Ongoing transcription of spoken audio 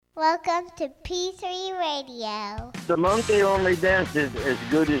Welcome to P3 Radio. The monkey only dances as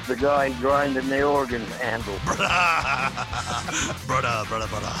good as the guy grinding the organ handle. Brother.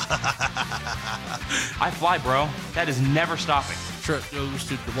 I fly, bro. That is never stopping. Truck goes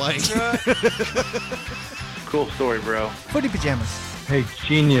to the white. Cool story, bro. Footy pajamas. Hey,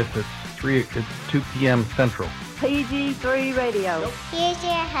 genius, it's 2 p.m. Central. PG3 Radio. Here's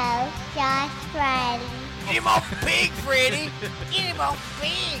your host, Josh Riley. Get him off pig, Freddy. Get him off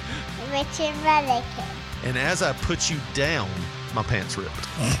pig. Richard Mullican. And as I put you down, my pants ripped. It's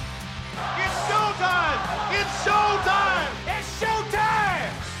showtime! It's showtime! It's showtime!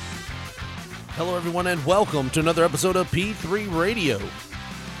 Hello, everyone, and welcome to another episode of P3 Radio.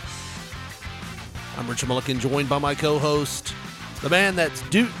 I'm Richard Mullican, joined by my co-host, the man that's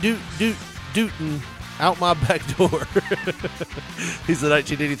dootin' out my back door. He's the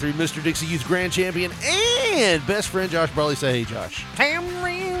 1983 Mr. Dixie Youth Grand Champion and best friend Josh Brawley. Say hey, Josh.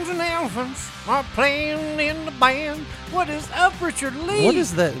 Tambourines and elephants are playing in the band. What is up, Richard Lee? What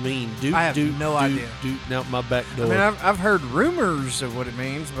does that mean? I have no idea. Dootin' out my back door. I mean, I've heard rumors of what it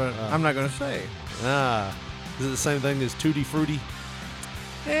means, but I'm not going to say. Is it the same thing as Tutti Frutti?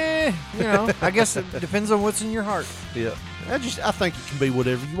 I guess it depends on what's in your heart. Yeah. I think it can be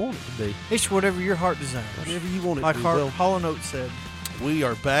whatever you want it to be. It's whatever your heart desires. Whatever you want it like to be. Well, Hall & Oates said. we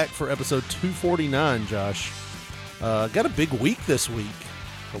are back for episode 249, Josh. Got a big week this week.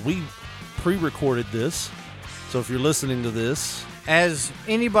 We pre-recorded this, so if you're listening to this... As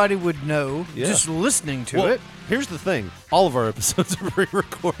anybody would know, Yeah. just listening to it. Here's the thing. All of our episodes are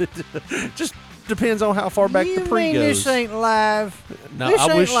pre-recorded. Just depends on how far back You the pre mean goes. this ain't live? No, this I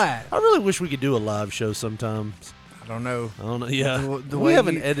ain't wish. live. I really wish we could do a live show sometimes. I don't know. I don't know. Yeah, The we way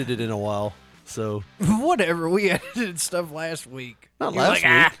haven't you- edited in a while, so Whatever. We edited stuff last week. Not You're last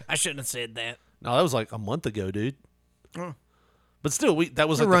like, week. I shouldn't have said that. no, that was like a month ago, dude. Oh. But still, that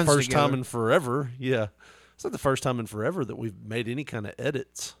was It like the runs first time together. in forever. Yeah, it's like the first time in forever that we've made any kind of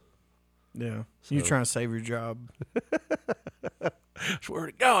edits. Yeah. You're trying to save your job. Swear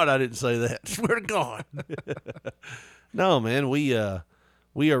to God, I didn't say that. Swear to God. No, man, we are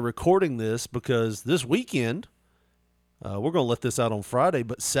recording this because this weekend, we're going to let this out on Friday,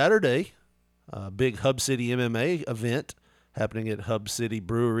 but Saturday, big Hub City MMA event happening at Hub City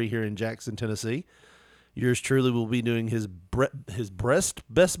Brewery here in Jackson, Tennessee. Yours truly will be doing his breast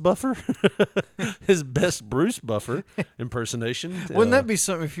best buffer, his best Bruce Buffer impersonation. Wouldn't that be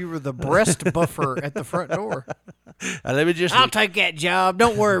something if you were the breast buffer at the front door? Let me just I'll take that job.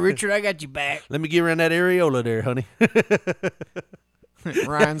 Don't worry, Richard. I got you back. let me get around that areola there, honey.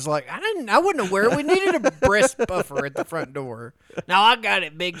 Ryan's like, I wouldn't aware we needed a breast buffer at the front door. No, I got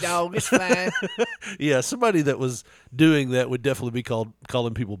it, big dog. It's fine. Yeah, somebody that was doing that would definitely be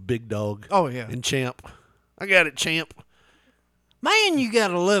calling people big dog. Oh, yeah. And champ. I got it, champ. Man, you got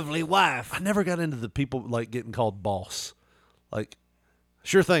a lovely wife. I never got into the people like getting called boss. Like,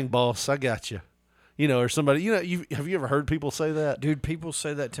 sure thing, boss. I got you. Or somebody. Have you ever heard people say that? Dude, people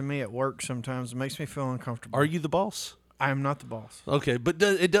say that to me at work sometimes. It makes me feel uncomfortable. Are you the boss? I am not the boss. Okay, but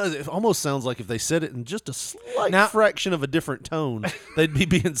it almost sounds like if they said it in just a slight Now- fraction of a different tone, they'd be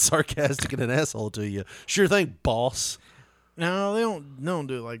being sarcastic and an asshole to you. Sure thing, boss. No, they don't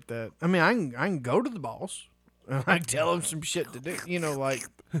do it like that. I mean, I can go to the boss and I can tell him some shit to do. Like,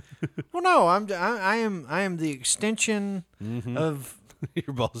 well, no, I am the extension of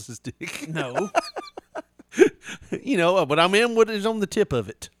Your boss's dick. no. But I'm in what is on the tip of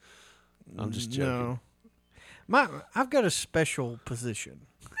it. I'm just joking. No. I've got a special position.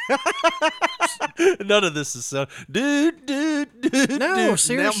 None of this is so. Dude. No,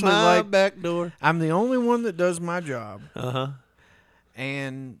 seriously, Now my like- back door. I'm the only one that does my job, Uh-huh.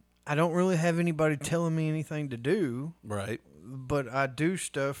 and I don't really have anybody telling me anything to do, Right. but I do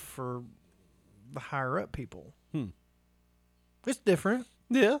stuff for the higher up people. It's different,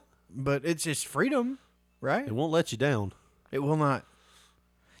 Yeah. but it's just freedom, right? It won't let you down. It will not.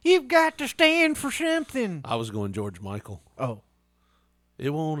 You've got to stand for something. I was going George Michael. Oh, It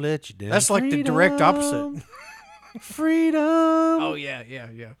won't let you down. that's like the direct opposite. Freedom. Oh yeah.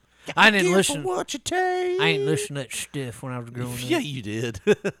 I didn't Careful listen. what you take. I ain't listen to that stuff when I was growing Yeah, up. you did.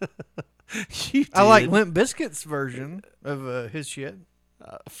 You did. I like Limp Bizkit's version of his shit.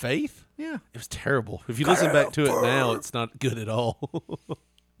 Faith? Yeah. It was terrible. If you listen back to it now, it's not good at all.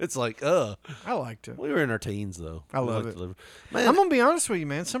 It's like, I liked it. we were in our teens, though. I We love liked it. to live- Man, I'm gonna be honest with you,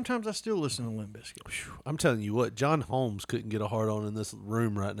 man. Sometimes I still listen to Limp Bizkit. I'm telling you what, John Holmes couldn't get a hard on in this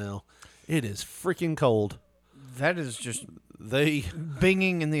room right now. It is freaking cold. That is just They,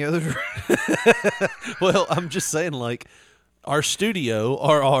 binging in the other direction. well, I'm just saying, like, our studio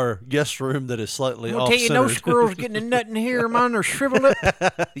or our guest room that is slightly I'll off tell you, no center. squirrels getting a nut in here. Mine are shriveled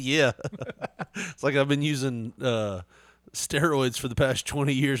up. Yeah, it's like I've been using steroids for the past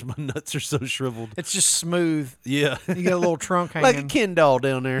 20 years. My nuts are so shriveled. It's just smooth. Yeah, You got a little trunk hanging. like a Ken doll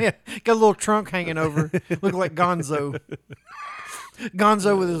down there. Yeah, got a little trunk hanging over. Look like Gonzo.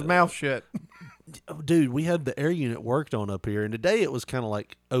 Gonzo with his mouth shut. Oh, dude, we had the air unit worked on up here, and today it was kind of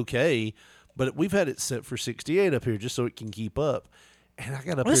like okay, but we've had it set for 68 up here just so it can keep up. And I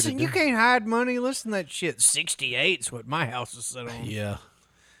got up Listen, here you can't hide money. Listen to that shit. 68's what my house is set on. Yeah,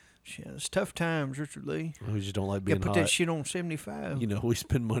 Shit, it's tough times, Richard Lee. we just don't like You being gotta put hot. that shit on 75. You know, we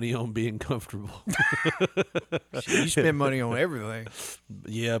spend money on being comfortable. Shit, you spend money on everything.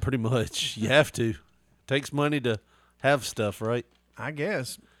 Yeah, pretty much. You have to. Takes money to have stuff, right? I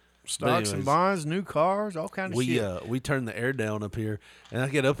guess. Stocks and anyways, bonds, new cars, all kinds of shit. We turned the air down up here, and I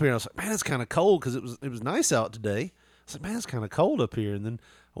get up here and I was like, man, it's kind of cold because it was nice out today. I was like, man, it's kind of cold up here, and then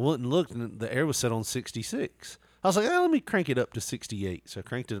I went and looked, and the air was set on 66. I was like, let me crank it up to 68. So I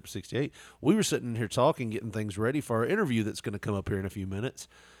cranked it up to 68. We were sitting here talking, getting things ready for our interview that's going to come up here in a few minutes.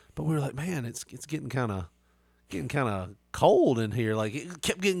 But we were like, man, it's getting kind of cold in here. Like it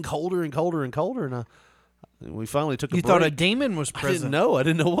kept getting colder and colder and colder, and we finally took a You break. thought a demon was I present.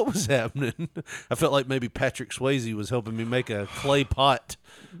 didn't know what was happening. I felt like maybe Patrick Swayze was helping me make a clay pot.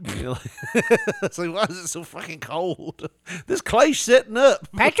 You know, it's like, why is it so fucking cold? This clay's setting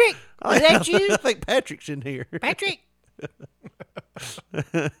up. Patrick, Oh, is that you? I think Patrick's in here. Patrick.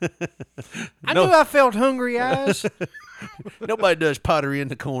 I knew I felt hungry eyes. Nobody does pottery in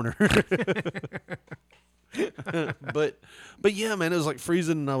the corner. but yeah, man, it was like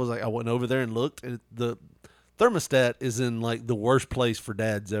freezing, and I went over there and looked, and the thermostat is in like the worst place for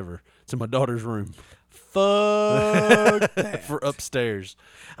dads ever. It's in my daughter's room. Fuck that. For upstairs.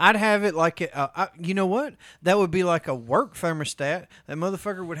 I'd have it like you know what? That would be like a work thermostat. That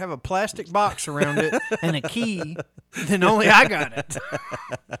motherfucker would have a plastic box around it and a key. Then only I got it.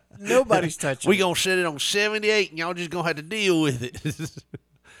 Nobody's touching We it. gonna set it on 78, and y'all just gonna have to deal with it.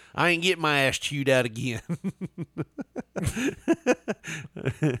 I ain't getting my ass chewed out again.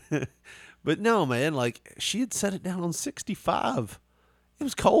 But no, man, like she had set it down on 65. It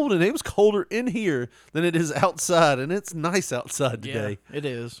was cold, and it was colder in here than it is outside, and it's nice outside today. Yeah, it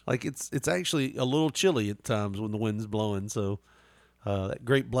is. Like it's actually a little chilly at times when the wind's blowing. So that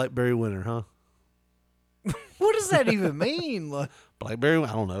great blackberry winter, huh? What does that even mean? Like, Blackberry,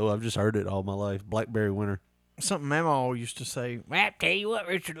 I don't know. I've just heard it all my life. Blackberry winter. something Mama used to say. Well, I tell you what,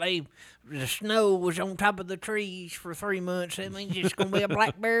 Richard Lee, the snow was on top of the trees for 3 months. That means it's going to be a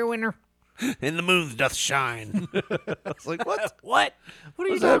blackberry winter. And the moon doth shine. I was like, what? What? What are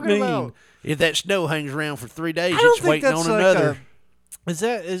you What does that talking mean? about? If that snow hangs around for 3 days, I don't it's think waiting that's on like another.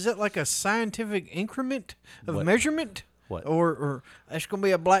 Is that like a scientific increment of What? measurement? What? Or that's going to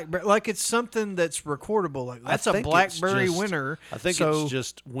be a blackberry? Like it's something that's recordable. Like that's I a think blackberry it's just- winter. I think so, it's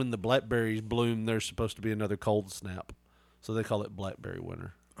just when the blackberries bloom, there's supposed to be another cold snap. So they call it blackberry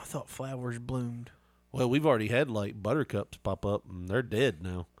winter. I thought flowers bloomed. Well, we've already had like buttercups pop up, and they're dead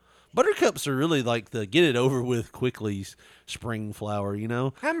now. Buttercups are really like the get it over with quickly spring flower, you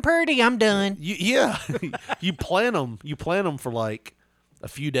know? I'm pretty. I'm done. Yeah. You plant them. You plant them for like a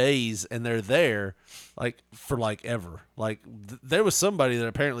few days, and they're there like for like ever. Like there was somebody that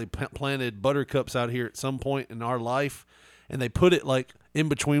apparently planted buttercups out here at some point in our life, and they put it like in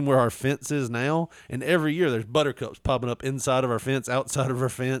between where our fence is now, and every year there's buttercups popping up inside of our fence, outside of our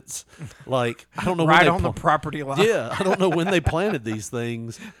fence. Like I don't know Right when they on the property line. Yeah, I don't know when they planted these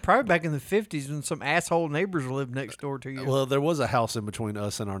things. Probably back in the 50s when some asshole neighbors lived next door to you. Well, there was a house in between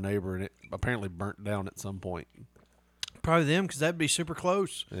us and our neighbor, and it apparently burnt down at some point. Probably them, because that'd be super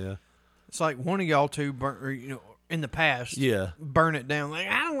close. Yeah. It's like one of y'all two burnt, or, in the past, Yeah. burn it down. Like,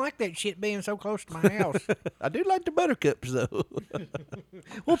 I don't like that shit being so close to my house. I do like the buttercups though.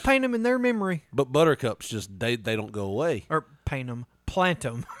 We'll paint them in their memory. But buttercups just they don't go away. Or paint them. Plant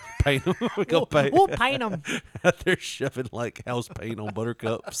them. Paint them. We'll We'll paint them. They're shoving like house paint on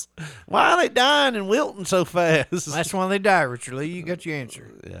buttercups. Why are they dying and wilting so fast? That's why they die, Richard Lee. You got your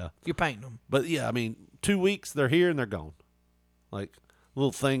answer. Yeah. You paint them. But yeah, I mean, 2 weeks they're here and they're gone. Like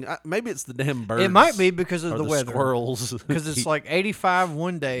little thing. Maybe it's the damn birds. It might be because of or the weather. Squirrels. Because it's like 85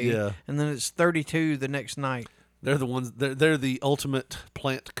 one day, Yeah. and then it's 32 the next night. They're the ones. They're the ultimate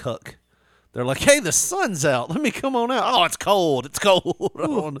plant cuck. They're like, hey, the sun's out. Let me come on out. Oh, it's cold. It's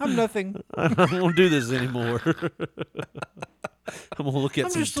cold. I'm nothing. I don't want to do this anymore. I'm gonna look at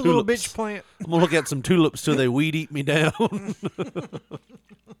I'm some just a little tulips. bitch plant. I'm gonna look at some tulips till they weed eat me down.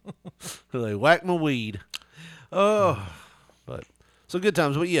 Till they whack my weed. Oh, But So good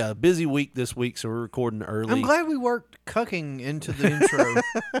times. But yeah, busy week this week, so we're recording early. I'm glad we worked cucking into the intro.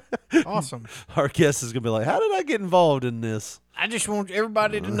 Awesome. Our guest is going to be like, how did I get involved in this? I just want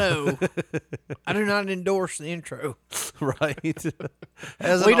everybody to know I do not endorse the intro. Right.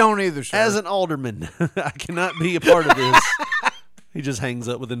 We don't either, sir. As an alderman, I cannot be a part of this. He just hangs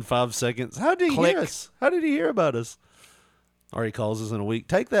up within 5 seconds. How did he Click. hear us? How did he hear about us? Or he calls us in a week.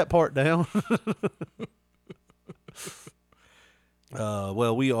 Take that part down.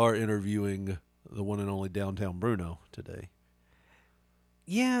 Well, we are interviewing the one and only Downtown Bruno today.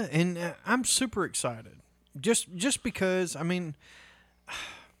 Yeah, and I'm super excited. Just because, I mean,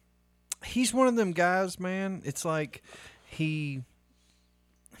 he's one of them guys, man. It's like he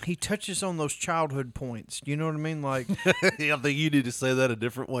touches on those childhood points. You know what I mean? Like, I think you need to say that a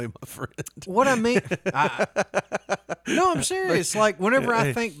different way, my friend. What I mean, no, I'm serious. Like, whenever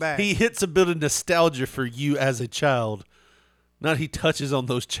I think back, he hits a bit of nostalgia for you as a child. Not he touches on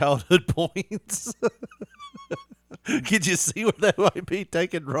those childhood points. Could you see where that might be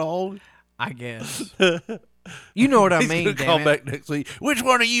taken wrong? I guess. You know what I mean, He's gonna call back next week. Which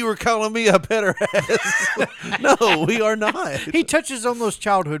one of you are calling me a better ass? No, we are not. He touches on those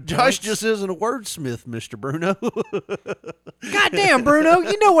childhood Josh points. just isn't a wordsmith, Mr. Bruno. Goddamn, Bruno,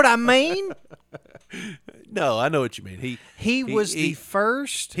 you know what I mean. No, I know what you mean. He was the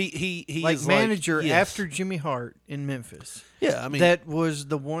first he like is manager like, yes. after Jimmy Hart in Memphis. Yeah, I mean that was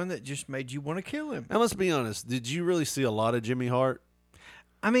the one that just made you want to kill him. Now let's be honest. Did you really see a lot of Jimmy Hart?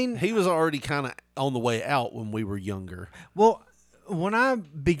 I mean, he was already kind of on the way out when we were younger. Well, when I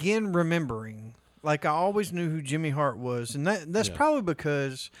began remembering, like I always knew who Jimmy Hart was, and that's probably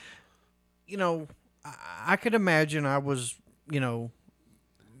because, you know, I could imagine I was, you know,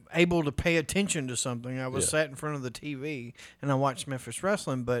 able to pay attention to something. I was sat in front of the TV and I watched Memphis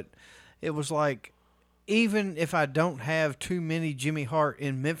wrestling, but it was like, even if I don't have too many Jimmy Hart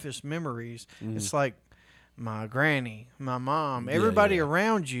in Memphis memories, it's like my granny, my mom, everybody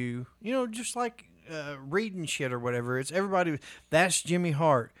around you, you know, just like reading shit or whatever. It's everybody. That's Jimmy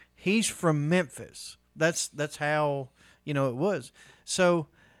Hart. He's from Memphis. That's how, you know, it was. So,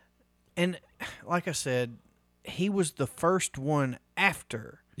 and like I said, he was the first one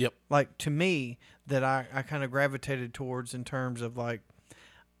after. Yep. Like, to me, that I kind of gravitated towards in terms of like,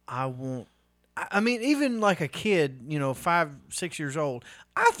 I mean, even like a kid, you know, 5, 6 years old,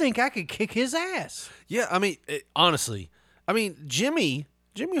 I think I could kick his ass. Yeah, I mean, honestly, I mean, Jimmy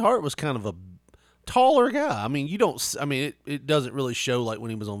Hart was kind of a taller guy. I mean, it doesn't really show like when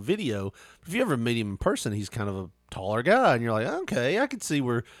he was on video. If you ever meet him in person, he's kind of a taller guy, and you're like, okay, I could see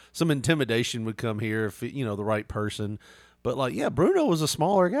where some intimidation would come here if, you know, the right person. But like, yeah, Bruno was a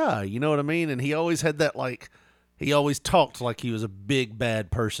smaller guy, you know what I mean? And he always had that like, he always talked like he was a big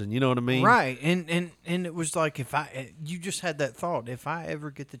bad person, you know what I mean? Right. And it was like, you just had that thought, if I ever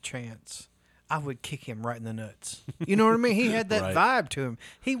get the chance, I would kick him right in the nuts. You know what I mean? He had that vibe to him.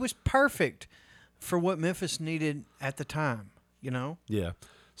 He was perfect for what Memphis needed at the time, you know? Yeah.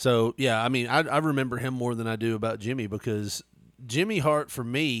 So, yeah, I mean, I remember him more than I do about Jimmy, because Jimmy Hart, for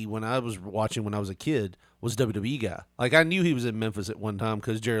me, when I was watching when I was a kid, was WWE guy. Like, I knew he was in Memphis at one time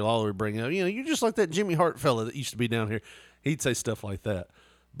because Jerry Lawler would bring up, you know, you're just like that Jimmy Hart fella that used to be down here. He'd say stuff like that.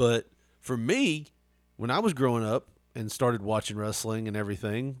 But for me, when I was growing up and started watching wrestling and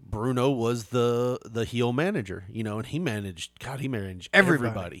everything, Bruno was the heel manager, you know, and he managed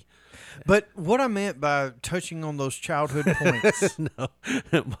everybody. But what I meant by touching on those childhood points,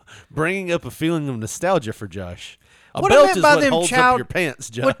 bringing up a feeling of nostalgia for Josh. What I meant by them holds up your pants,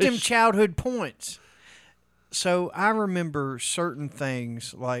 Josh. What them childhood points? So I remember certain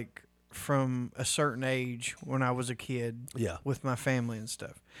things like from a certain age when I was a kid, with my family and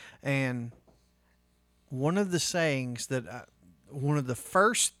stuff, and one of the first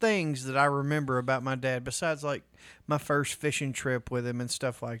things that I remember about my dad, besides like my first fishing trip with him and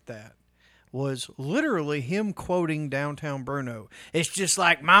stuff like that, was literally him quoting Downtown Bruno. It's just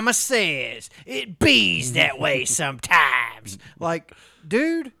like Mama says, it bees that way sometimes. Like,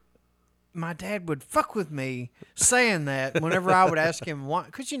 dude, my dad would fuck with me saying that whenever I would ask him why.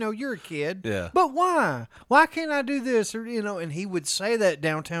 Because, you know, you're a kid. Yeah. But why? Why can't I do this? Or, you know, and he would say that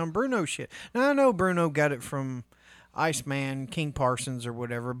Downtown Bruno shit. Now, I know Bruno got it from Iceman, King Parsons or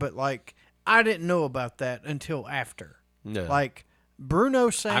whatever, but, like, I didn't know about that until after. Yeah. Like,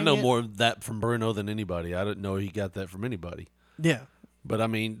 Bruno saying I know more of that from Bruno than anybody. I didn't know he got that from anybody. Yeah. But I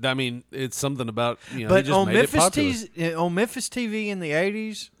mean, it's something about, you know. But he just on made it popular. On Memphis TV in the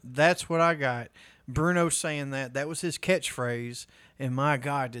 '80s, that's what I got. Bruno saying that was his catchphrase. And my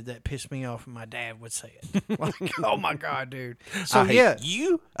God, did that piss me off when my dad would say it. Like, oh, my God, dude. So, yeah.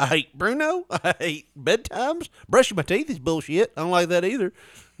 You. I hate Bruno. I hate bedtimes. Brushing my teeth is bullshit. I don't like that either.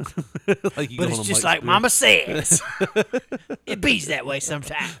 But it's just like Mama says. It bees that way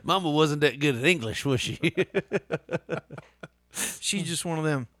sometimes. Mama wasn't that good at English, was she? She's just one of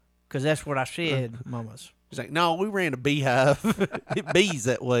them, because that's what I said, mamas. She's like, no, we ran a beehive. It bees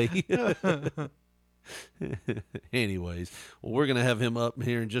that way. Anyways, well, we're going to have him up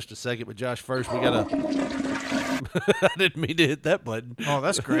here in just a second. But, Josh, first we got to... I didn't mean to hit that button. Oh,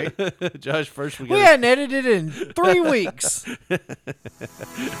 that's great. Josh, first we hadn't edited in 3 weeks.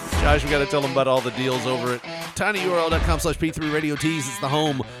 Josh, we got to tell them about all the deals over at tinyurl.com/P3 Radio Tees. It's the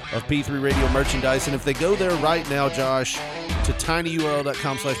home of P3 Radio merchandise. And if they go there right now, Josh, to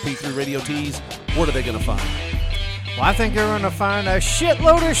tinyurl.com/P3 Radio Tees, what are they going to find? Well, I think they're going to find a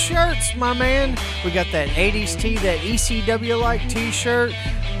shitload of shirts, my man. We got that 80s tee, that ECW-like t-shirt,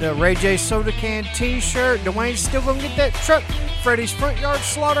 the Ray J Soda Can t-shirt. Dwayne's still going to get that truck. Freddy's Front Yard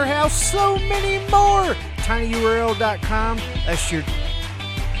Slaughterhouse. So many more. tinyurl.com. That's your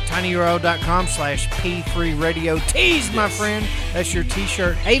tinyurl.com/P3 Radio Tees, my friend. That's your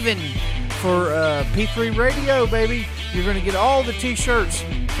t-shirt haven for P3 Radio, baby. You're going to get all the t-shirts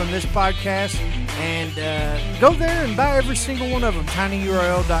from this podcast. And go there and buy every single one of them.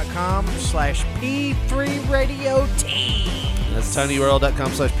 tinyurl.com/P3 Radio Tees. That's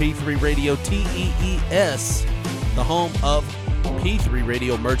tinyurl.com/P3 Radio TEES, the home of P3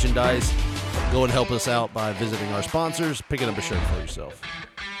 Radio merchandise. Go and help us out by visiting our sponsors, picking up a shirt for yourself.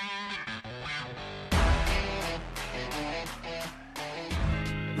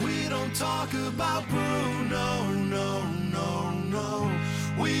 We don't talk about Bruno, no.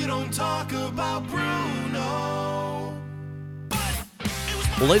 We don't talk about Bruno.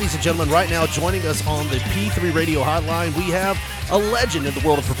 Well, ladies and gentlemen, right now joining us on the P3 Radio hotline, we have a legend in the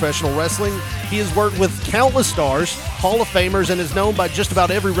world of professional wrestling. He has worked with countless stars, Hall of Famers, and is known by just about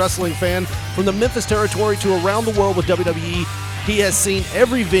every wrestling fan from the Memphis territory to around the world with WWE. He has seen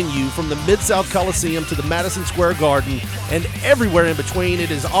every venue from the Mid-South Coliseum to the Madison Square Garden and everywhere in between. It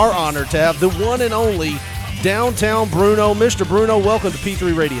is our honor to have the one and only Downtown Bruno. Mr. Bruno, welcome to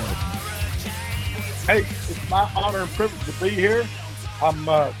P3 Radio. Hey, it's my honor and privilege to be here. I'm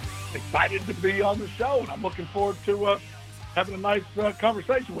excited to be on the show, and I'm looking forward to having a nice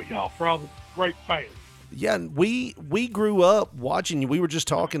conversation with y'all for all the great fans. Yeah, and we grew up watching you. We were just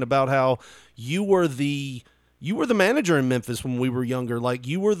talking about how you were the manager in Memphis when we were younger. Like,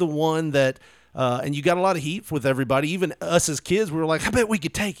 you were the one that and you got a lot of heat with everybody. Even us as kids, we were like, I bet we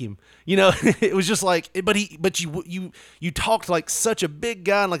could take him. You know, it was just like, but you talked like such a big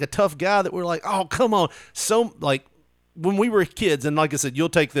guy and like a tough guy that we were like, oh, come on. So, like, when we were kids, and like I said, you'll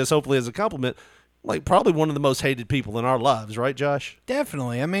take this hopefully as a compliment, like probably one of the most hated people in our lives, right, Josh?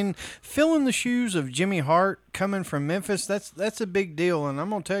 Definitely. I mean, filling the shoes of Jimmy Hart coming from Memphis, that's a big deal. And I'm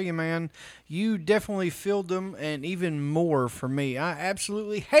going to tell you, man, you definitely filled them, and even more for me. I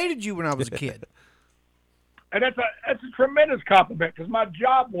absolutely hated you when I was a kid. And that's a tremendous compliment, because my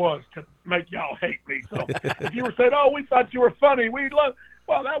job was to make y'all hate me. So if you were saying, oh, we thought you were funny, well,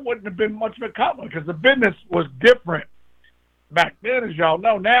 that wouldn't have been much of a compliment, because the business was different back then, as y'all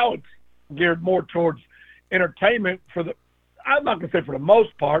know. Now it's geared more towards entertainment I'm not going to say for the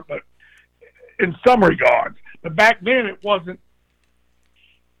most part, but in some regards. But back then it wasn't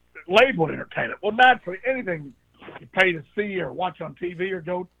labeled entertainment. Well, naturally, anything you pay to see or watch on TV or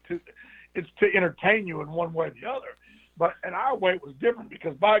go to, it's to entertain you in one way or the other. But in our way, it was different,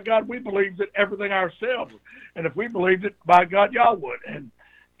 because, by God, we believed it everything ourselves. And if we believed it, by God, y'all would. And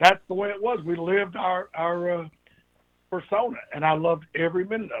that's the way it was. We lived our persona, and I loved every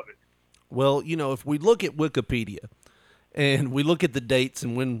minute of it. Well, you know, if we look at Wikipedia and we look at the dates,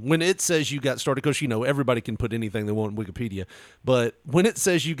 and when it says you got started, because, you know, everybody can put anything they want in Wikipedia, but when it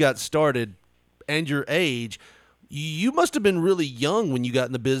says you got started and your age, you must have been really young when you got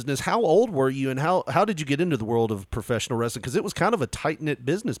in the business. How old were you, and how did you get into the world of professional wrestling? Because it was kind of a tight-knit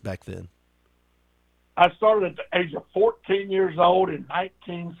business back then. I started at the age of 14 years old in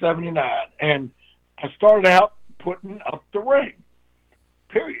 1979, and I started out putting up the ring,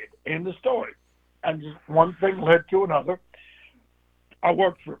 period, in the story. And just one thing led to another. I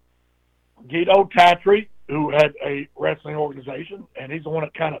worked for Guido Tatry, who had a wrestling organization, and he's the one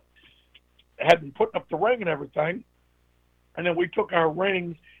that kind of had me putting up the ring and everything. And then we took our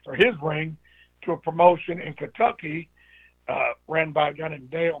ring, or his ring, to a promotion in Kentucky, ran by a guy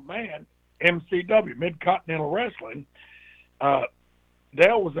named Dale Mann, MCW, Mid-Continental Wrestling.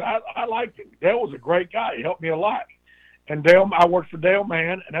 Dale was, I liked him. Dale was a great guy. He helped me a lot. And I worked for Dale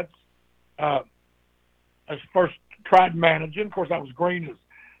Mann, and that's his first tried managing. Of course, I was green as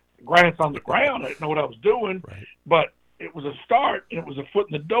grass on the ground. I didn't know what I was doing, but it was a start. And it was a foot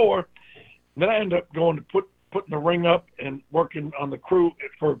in the door. And then I ended up going to putting the ring up and working on the crew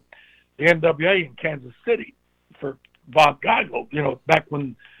for the NWA in Kansas City for Bob Geigel, back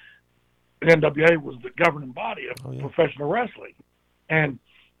when the NWA was the governing body of professional wrestling. And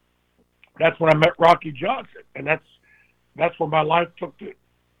that's when I met Rocky Johnson. And that's where my life took to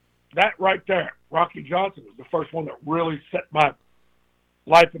that right there. Rocky Johnson was the first one that really set my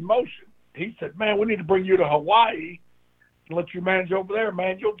life in motion. He said, man, we need to bring you to Hawaii and let you manage over there,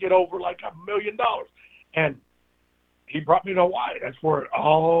 man. You'll get over like $1 million. And he brought me to Hawaii. That's where it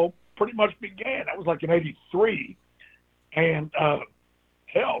all pretty much began. That was like in '83. And,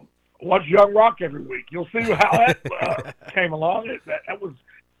 hell, watch Young Rock every week. You'll see how that came along. That was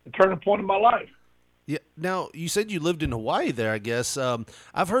the turning point in my life. Yeah. Now, you said you lived in Hawaii there, I guess.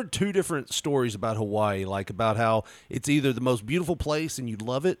 I've heard two different stories about Hawaii, like about how it's either the most beautiful place and you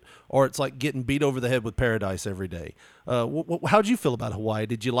love it, or it's like getting beat over the head with paradise every day. How'd you feel about Hawaii?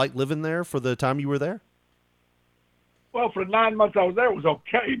 Did you like living there for the time you were there? Well, for the 9 months I was there, it was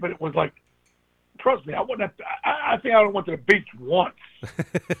okay, but it was like, trust me, I wouldn't have to, I think I only went to the beach once.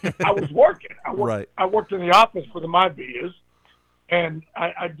 I was working. I worked in the office for the MyVias, and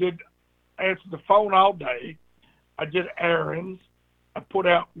I did answer the phone all day. I did errands. I put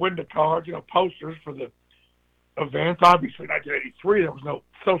out window cards, posters for the events. Obviously, in 1983, there was no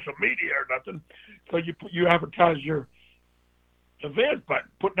social media or nothing, so you advertise your events by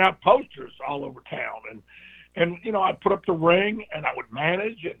putting out posters all over town, and I'd put up the ring, and I would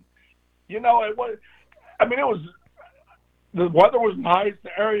manage, and it was. I mean, the weather was nice,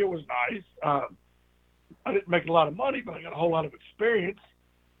 the area was nice. I didn't make a lot of money, but I got a whole lot of experience.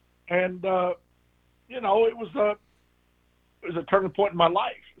 And, it was a turning point in my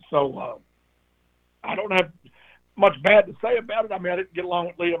life. So I don't have much bad to say about it. I mean, I didn't get along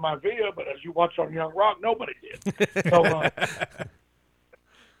with Lita Maivia, but as you watch on Young Rock, nobody did. So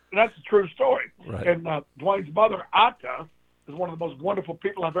that's a true story. Right. And Dwayne's mother, Ata, is one of the most wonderful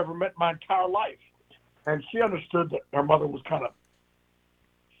people I've ever met in my entire life. And she understood that her mother was kind of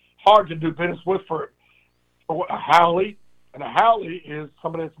hard to do business with for a haole. And a haole is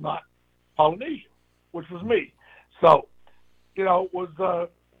somebody that's not Polynesian, which was me. So, it wasn't the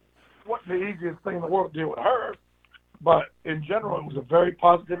easiest thing in the world to deal with her, but in general, it was a very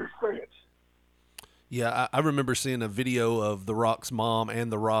positive experience. Yeah, I remember seeing a video of The Rock's mom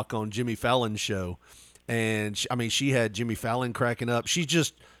and The Rock on Jimmy Fallon's show. And, she had Jimmy Fallon cracking up. She's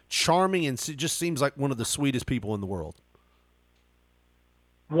just charming and just seems like one of the sweetest people in the world.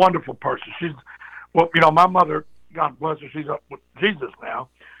 Wonderful person. She's, my mother, God bless her, she's up with Jesus now.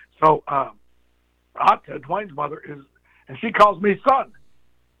 So, Ata, Dwayne's mother, and she calls me son,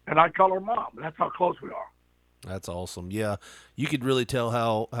 and I call her mom. That's how close we are. That's awesome. Yeah, you could really tell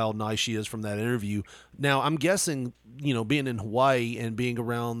how nice she is from that interview. Now, I'm guessing, being in Hawaii and being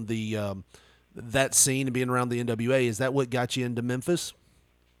around the that scene and being around the NWA, is that what got you into Memphis?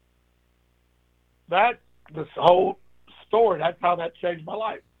 This whole story, that's how that changed my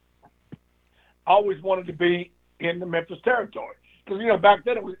life. I always wanted to be in the Memphis territory. Because, back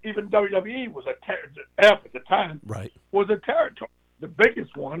then, it was even WWE was F at the time, right? Was a territory. The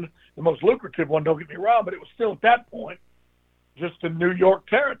biggest one, the most lucrative one, don't get me wrong, but it was still at that point just the New York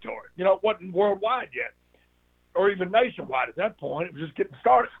territory. It wasn't worldwide yet, or even nationwide at that point. It was just getting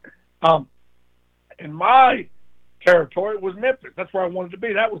started. In my territory, it was Memphis. That's where I wanted to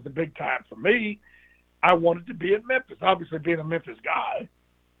be. That was the big time for me. I wanted to be in Memphis, obviously being a Memphis guy,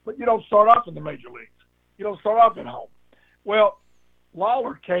 but you don't start off in the major leagues. You don't start off at home. Well,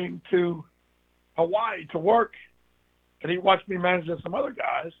 Lawler came to Hawaii to work, and he watched me managing some other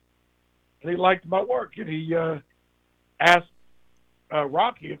guys, and he liked my work, and he asked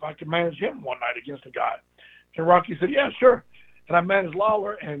Rocky if I could manage him one night against a guy. And Rocky said, yeah, sure. And I managed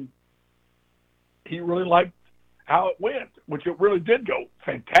Lawler, and he really liked how it went, which it really did go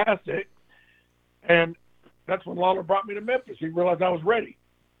fantastic. And that's when Lawler brought me to Memphis. He realized I was ready.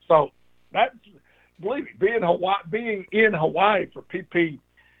 So that's, believe me, being in Hawaii for PPCW,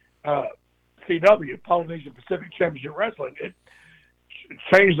 Polynesian Pacific Championship Wrestling, it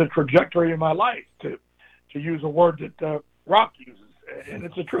changed the trajectory of my life, to use a word that Rock uses, and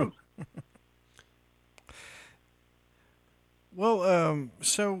it's the truth. Well,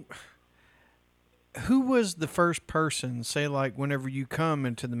 so who was the first person, say, like, whenever you come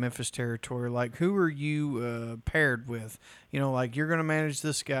into the Memphis territory, like, who are you paired with? Like, you're going to manage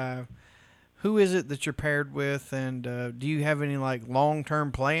this guy. Who is it that you're paired with, and do you have any, like,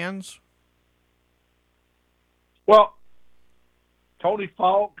 long-term plans? Well, Tony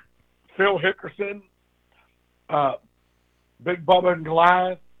Falk, Phil Hickerson, Big Bubba and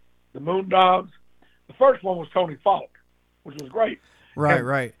Goliath, the Moondogs. The first one was Tony Falk, which was great. Right,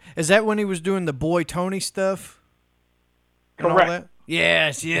 right. Is that when he was doing the Boy Tony stuff? And all Correct. that?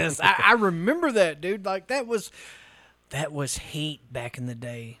 Yes, yes. I remember that, dude. Like that was heat back in the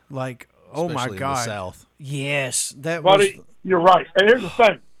day. Like, oh my Especially in the God. South. Yes, that Buddy, was. you're right. And here's the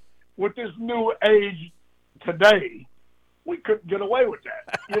thing. With this new age today, we couldn't get away with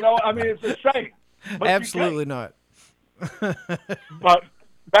that. You know, I mean, it's a shame. But you Absolutely not. can't. But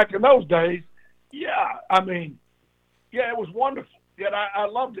back in those days, yeah, I mean, yeah, it was wonderful. Yeah, I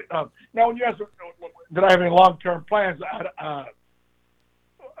loved it. Now, when you ask, did I have any long-term plans, I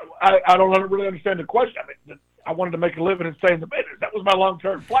don't really understand the question. I mean, I wanted to make a living and stay in the business. That was my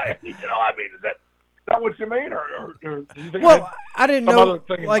long-term plan. You know, I mean, is that what you mean, or do you think? Well, I didn't some know. other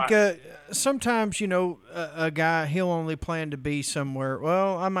thing in Like, mind? sometimes, you know, a guy, he'll only plan to be somewhere.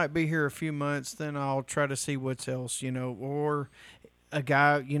 Well, I might be here a few months, then I'll try to see what's else, you know. Or a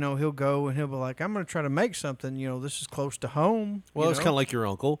guy, you know, he'll go and he'll be like, I'm going to try to make something. You know, this is close to home. Well, you it's know? kind of like your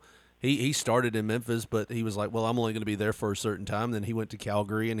uncle. He started in Memphis, but he was like, well, I'm only going to be there for a certain time. Then he went to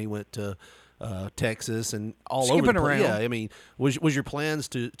Calgary and he went to Texas and all over Skipping the place. around. Yeah, I mean, was your plans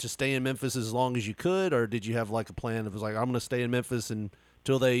to stay in Memphis as long as you could, or did you have like a plan of like, I'm going to stay in Memphis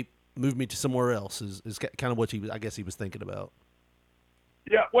until they move me to somewhere else? Is kind of what I guess he was thinking about.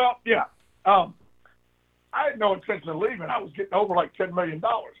 Yeah, well, yeah. I had no intention of leaving. I was getting over like $10 million.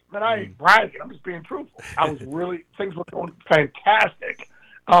 Man, I ain't bragging. I'm just being truthful. I was really, things were going fantastic.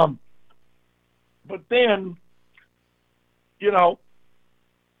 But then, you know,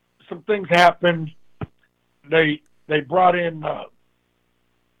 some things happened. They brought in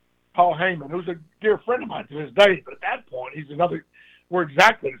Paul Heyman, who's a dear friend of mine to this day. But at that point, we're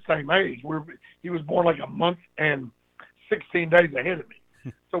exactly the same age. He was born like a month and 16 days ahead of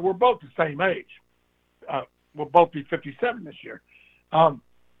me. So we're both the same age. We'll both be 57 this year. And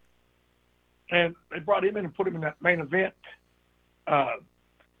they brought him in and put him in that main event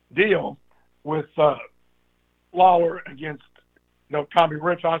deal with Lawler against, you know, Tommy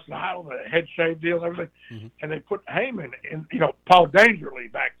Rich, Austin Idol, the head shave deal and everything. Mm-hmm. And they put Heyman in, you know, Paul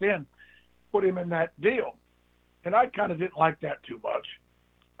Dangerly back then, put him in that deal. And I kind of didn't like that too much.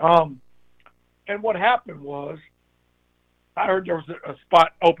 And what happened was, I heard there was a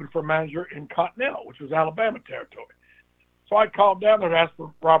spot open for manager in Continental, which was Alabama territory. So I called down there to ask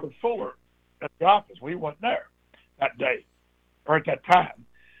for Robert Fuller at the office. Well, he wasn't there that day or at that time.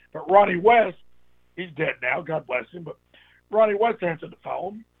 But Ronnie West, he's dead now, God bless him, but Ronnie West answered the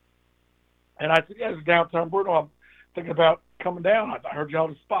phone. And I said, yeah, it's downtown Bruno. I'm thinking about coming down. I heard you on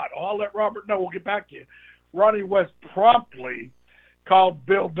the spot. Oh, I'll let Robert know. We'll get back to you. Ronnie West promptly called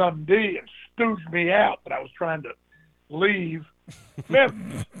Bill Dundee and stooged me out that I was trying to leave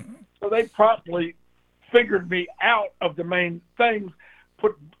Memphis. So they promptly figured me out of the main things.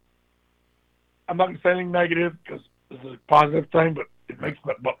 I'm not going to say anything negative because this is a positive thing, but it makes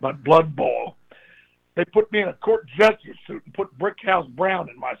my blood boil. They put me in a court justice suit and put Brickhouse Brown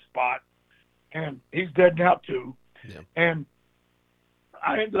in my spot, and he's dead now too. Yeah. And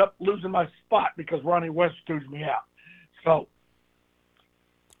I ended up losing my spot because Ronnie West stooged me out. So,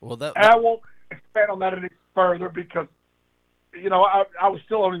 I won't expand on that any further because, you know, I was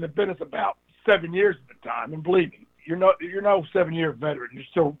still owning the business about 7 years at the time, and believe me, you're no 7-year veteran. You're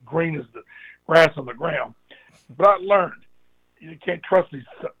still green as the grass on the ground. But I learned you can't trust these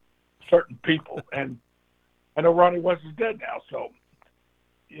certain people, and I know Ronnie West is dead now, so,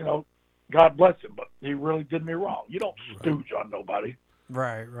 you know, God bless him, but he really did me wrong. You don't stooge on nobody.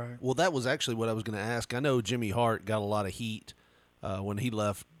 Right, right. Well, that was actually what I was going to ask. I know Jimmy Hart got a lot of heat when he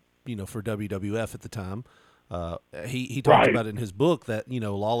left, you know, for WWF at the time. He talked about it in his book that, you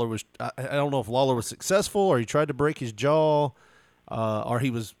know, Lawler was, I don't know if Lawler was successful or he tried to break his jaw or he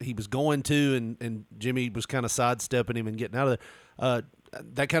was going to, and Jimmy was kind of sidestepping him and getting out of there.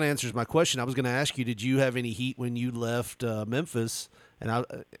 That kind of answers my question. I was going to ask you, did you have any heat when you left Memphis? And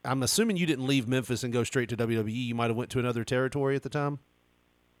I'm assuming you didn't leave Memphis and go straight to WWE. You might have went to another territory at the time.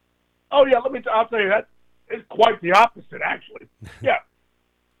 Oh yeah, I'll tell you that it's quite the opposite actually. Yeah,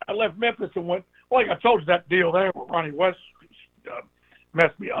 I left Memphis and went. Well, like I told you, that deal there with Ronnie West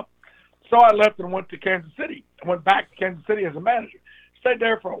messed me up. So I left and went to Kansas City. I went back to Kansas City as a manager. Stayed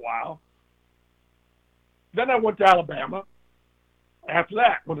there for a while. Then I went to Alabama. After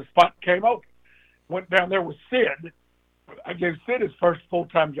that, when the spot came open, went down there with Sid. I gave Sid his first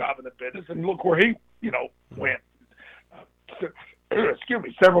full-time job in the business, and look where he, you know, went. Excuse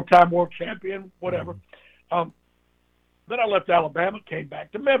me, several-time world champion, whatever. Then I left Alabama, came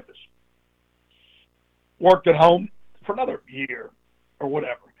back to Memphis. Worked at home for another year or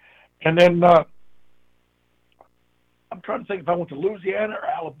whatever. And then I'm trying to think if I went to Louisiana or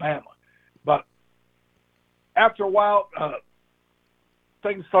Alabama. But after a while,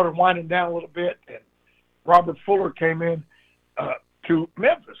 things started winding down a little bit, and Robert Fuller came in to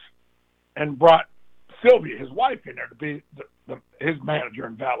Memphis and brought Sylvia, his wife, in there to be his manager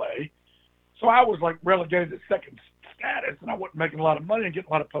and valet. So I was like relegated to second status, and I wasn't making a lot of money and getting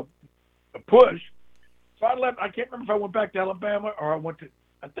a lot of push. So I left. I can't remember if I went back to Alabama or I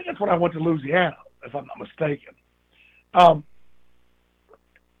think that's when I went to Louisiana, if I'm not mistaken. And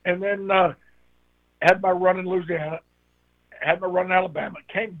then had my run in Louisiana, had my run in Alabama,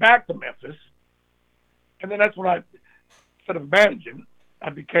 came back to Memphis, and then that's when I, instead of managing, I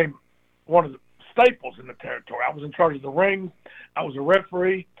became one of the staples in the territory. I was in charge of the ring. I was a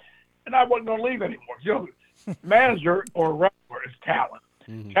referee, and I wasn't going to leave anymore. You know, manager or wrestler is talent.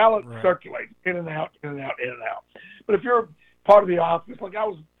 Mm-hmm. Talent circulates in and out, in and out, in and out. But if you're part of the office, like I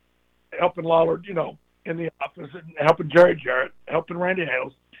was helping Lawler, you know, in the office, and helping Jerry Jarrett, helping Randy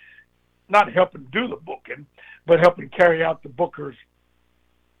Hales, not helping do the booking, but helping carry out the booker's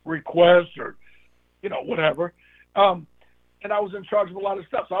requests or, you know, whatever. And I was in charge of a lot of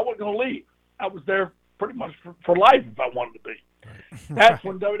stuff, so I wasn't going to leave. I was there pretty much for life if I wanted to be. That's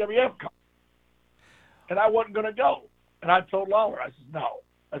when WWF called. And I wasn't going to go. And I told Lawler, I said, no.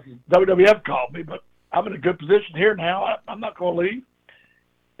 I said, WWF called me, but I'm in a good position here now. I'm not going to leave.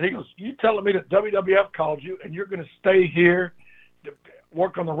 And he goes, you telling me that WWF called you and you're going to stay here to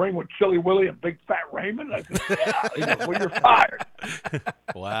work on the ring with Chilly Willie and Big Fat Raymond? I said, yeah. He goes, well, you're fired.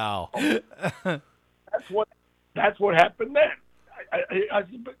 Wow. That's what happened then. I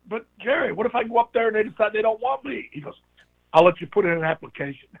said, but Jerry, what if I go up there and they decide they don't want me? He goes, I'll let you put in an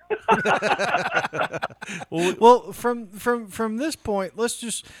application. Well, from this point,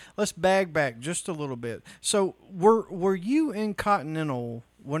 let's bag back just a little bit. So were you in Continental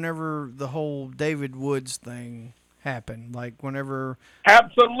whenever the whole David Woods thing happened? Like whenever?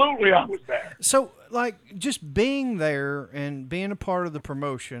 Absolutely, I was there. So like just being there and being a part of the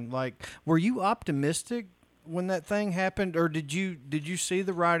promotion, like were you optimistic when that thing happened, or did you see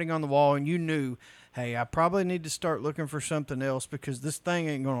the writing on the wall and you knew, hey, I probably need to start looking for something else because this thing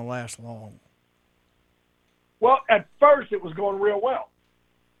ain't going to last long? Well, at first it was going real well.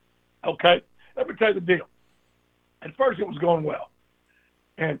 Okay, let me tell you the deal. At first it was going well,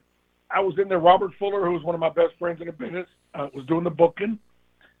 and I was in there. Robert Fuller, who was one of my best friends in the business, was doing the booking.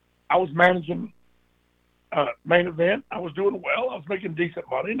 I was managing Main Event. I was doing well. I was making decent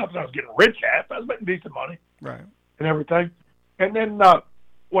money. Not that I was getting rich at, I was making decent money. Right. And everything. And then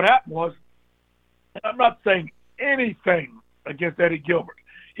what happened was, and I'm not saying anything against Eddie Gilbert.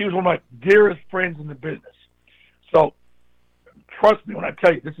 He was one of my dearest friends in the business. So trust me when I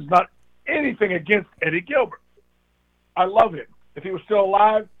tell you, this is not anything against Eddie Gilbert. I love him. If he was still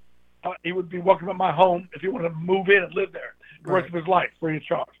alive, he would be welcome at my home if he wanted to move in and live there the rest of his life free of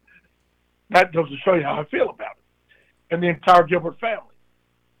charge. That goes to show you how I feel about it and the entire Gilbert family.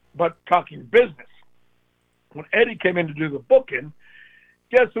 But talking business, when Eddie came in to do the booking,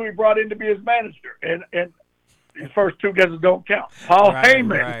 guess who he brought in to be his manager? And his first two guesses don't count. Paul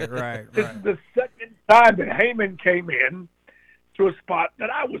Heyman. Right. This is the second time that Heyman came in to a spot that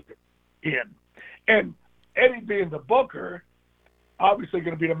I was in. And Eddie being the booker, obviously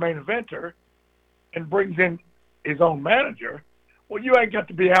going to be the main eventer, and brings in his own manager. Well, you ain't got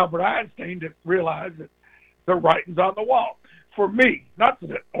to be Albert Einstein to realize that the writing's on the wall. For me, not for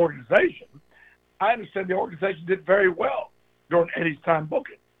the organization. I understand the organization did very well during Eddie's time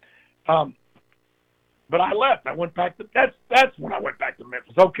booking. But I left. I went back to that's when I went back to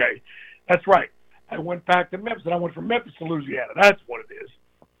Memphis. Okay, that's right. I went back to Memphis, and I went from Memphis to Louisiana. That's what it is.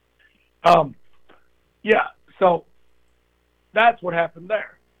 Yeah, so that's what happened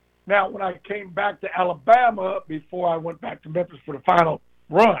there. Now, when I came back to Alabama before I went back to Memphis for the final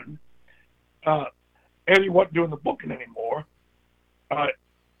run, Eddie wasn't doing the booking anymore.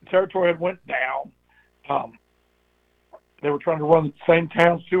 The territory had went down. They were trying to run the same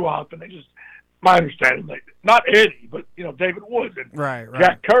towns too often. They just, my understanding, not Eddie, but David Woods and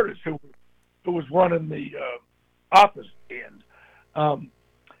Jack Curtis, who was running the office end.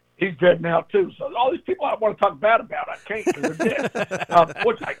 He's dead now too. So all these people I want to talk bad about, I can't because they're dead.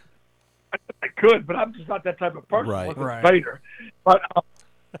 Which I could, but I'm just not that type of person. Right. Vader. But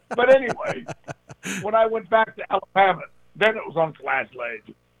anyway, when I went back to Alabama, then it was on its last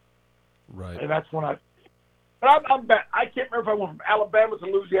leg. Right. And that's when But I'm back. I can't remember if I went from Alabama to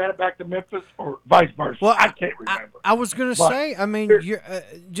Louisiana back to Memphis or vice versa. Well, I can't remember. I was going to say, I mean, you're,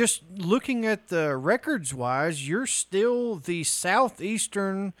 just looking at the records-wise, you're still the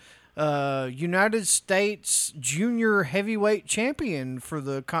Southeastern United States junior heavyweight champion for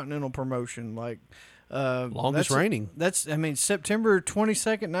the Continental promotion. Like, Longest reigning. That's September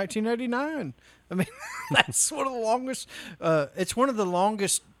 22nd, 1989. I mean, that's one of the longest. It's one of the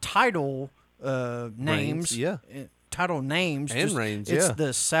longest title names. Yeah. Title names and reigns. It's yeah.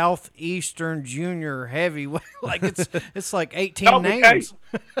 the Southeastern Junior Heavyweight. Like it's like 18 names.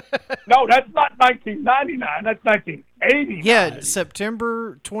 No, that's not 1999. That's 1989. Yeah,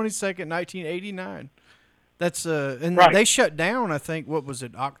 September 22nd, 1989. That's and right. They shut down. I think what was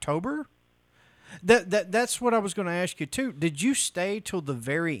it, October? That's what I was going to ask you too. Did you stay till the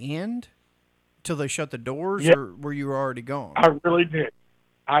very end, till they shut the doors, or were you already gone? I really did.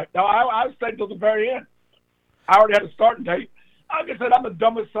 I stayed till the very end. I already had a starting date. Like I said, I'm the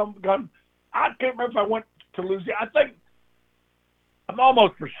dumbest son of a gun. I can't remember if I went to Louisiana. I think I'm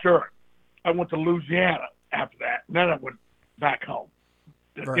almost for sure I went to Louisiana after that, and then I went back home,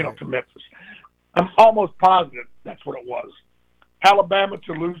 to Memphis. I'm almost positive that's what it was. Alabama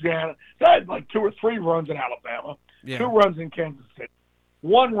to Louisiana. So I had like 2 or 3 runs in Alabama, 2 runs in Kansas City,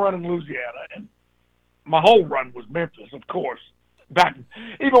 1 run in Louisiana, and my whole run was Memphis, of course. Back,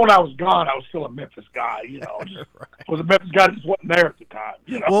 even when I was gone, I was still a Memphis guy. I was a Memphis guy that just wasn't there at the time.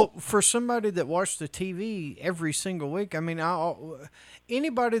 Well, for somebody that watched the TV every single week, I mean,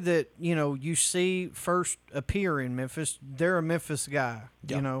 anybody that you see first appear in Memphis, they're a Memphis guy.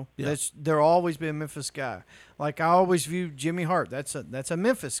 They're always been a Memphis guy. Like I always view Jimmy Hart. That's a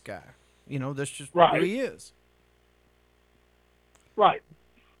Memphis guy. That's just who he is. Right,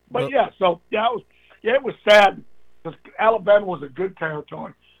 but it was sad. Because Alabama was a good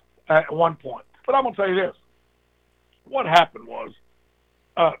territory at one point. But I'm going to tell you this. What happened was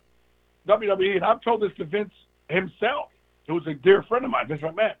WWE, and I've told this to Vince himself, who's a dear friend of mine, Vince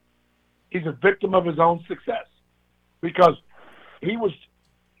McMahon. He's a victim of his own success. Because he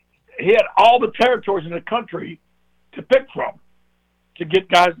had all the territories in the country to pick from to get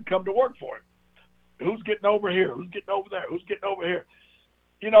guys to come to work for him. Who's getting over here? Who's getting over there? Who's getting over here?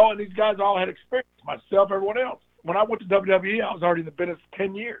 And these guys all had experience, myself, everyone else. When I went to WWE, I was already in the business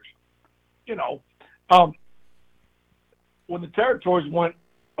 10 years. When the territories went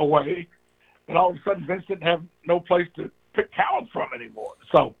away, and all of a sudden Vince didn't have no place to pick talent from anymore.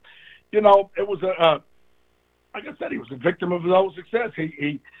 So, it was like I said, he was a victim of his own success.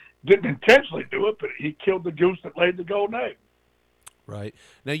 He didn't intentionally do it, but he killed the goose that laid the golden egg. Right.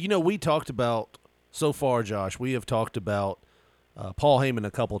 Now, we talked about, so far, Josh, we have talked about Paul Heyman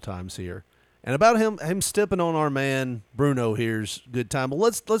a couple times here. And about him stepping on our man Bruno here's good time. But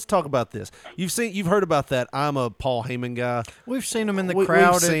let's talk about this. You've heard about that. I'm a Paul Heyman guy. We've seen him in the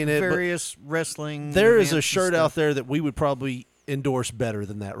crowd at various wrestling. There is a shirt out there that we would probably endorse better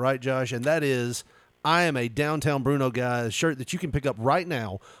than that, right, Josh? And that is, I am a Downtown Bruno guy. A shirt that you can pick up right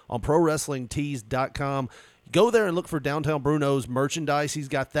now on ProWrestlingTees.com. Go there and look for Downtown Bruno's merchandise. He's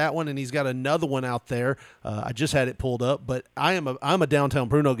got that one, and he's got another one out there. I just had it pulled up, but I'm a Downtown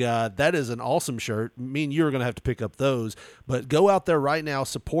Bruno guy. That is an awesome shirt. Me and you are going to have to pick up those. But go out there right now,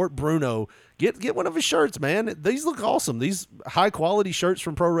 support Bruno. Get one of his shirts, man. These look awesome. These high-quality shirts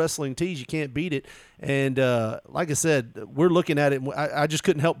from Pro Wrestling Tees, you can't beat it. And like I said, we're looking at it. I just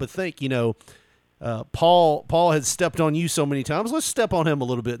couldn't help but think, Paul has stepped on you so many times. Let's step on him a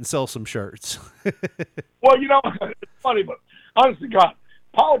little bit and sell some shirts. Well, it's funny, but honestly, God,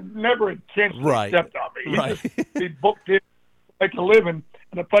 Paul never intentionally stepped on me. He booked it to make a living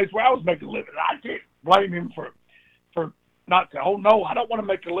in a place where I was making a living. I can't blame him for not saying, oh, no, I don't want to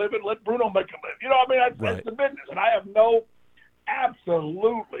make a living. Let Bruno make a living. That's the business. And I have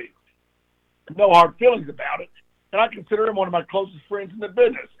absolutely no hard feelings about it. And I consider him one of my closest friends in the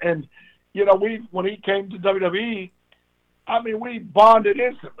business. And when he came to WWE, we bonded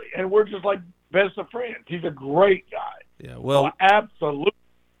instantly, and we're just like best of friends. He's a great guy. Yeah, well, absolutely.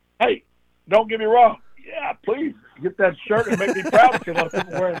 Hey, don't get me wrong. Yeah, please get that shirt and make me proud to see a lot of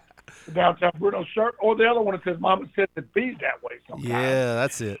people wearing the Downtown Bruno shirt, or the other one that says "Mama said it bees that way." Sometimes. Yeah,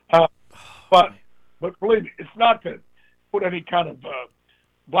 that's it. But believe me, it's not to put any kind of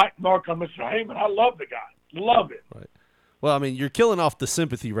black mark on Mr. Heyman. I love the guy. Love it. Right. Well, you're killing off the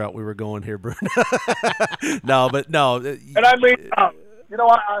sympathy route we were going here, Bruno. No. And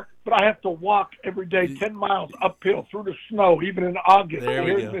but I have to walk every day 10 miles uphill through the snow, even in August. There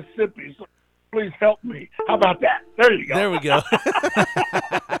we go. Mississippi. So please help me. How about that? There you go. There we go.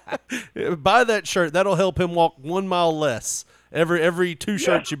 Buy that shirt. That'll help him walk 1 mile less every 2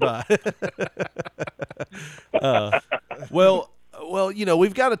 shirts you buy. Well,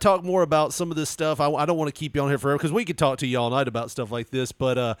 we've got to talk more about some of this stuff. I don't want to keep you on here forever because we could talk to you all night about stuff like this.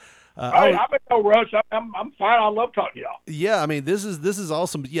 But I'm in no rush. I'm fine. I love talking to y'all. Yeah, I mean, this is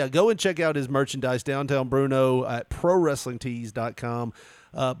awesome. Yeah, go and check out his merchandise, Downtown Bruno, at ProWrestlingTees.com.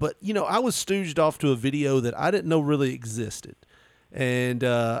 But, you know, I was stooged off to a video that I didn't know really existed. And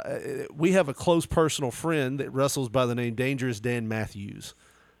we have a close personal friend that wrestles by the name Dangerous Dan Matthews.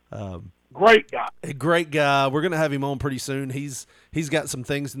 Great guy. A great guy. We're going to have him on pretty soon. He's got some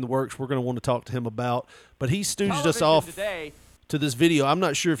things in the works we're going to want to talk to him about. But he stooged us off to this video. I'm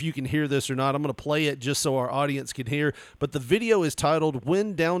not sure if you can hear this or not. I'm going to play it just so our audience can hear. But the video is titled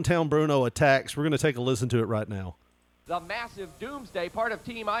When Downtown Bruno Attacks. We're going to take a listen to it right now. The massive Doomsday, part of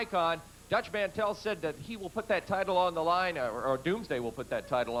Team Icon. Dutch Mantel said that he will put that title on the line, or Doomsday will put that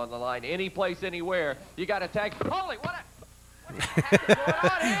title on the line, any place, anywhere. You got to tag. Holy, what is going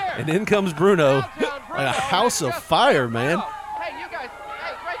on here? And in comes Bruno. A house of fire, man. Hey, you guys,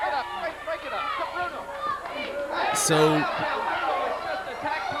 hey, break it up, break it up. Bruno. So,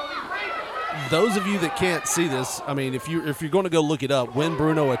 those of you that can't see this, I mean, if you're going to go look it up, when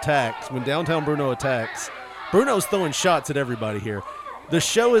Downtown Bruno attacks, Bruno's throwing shots at everybody here. The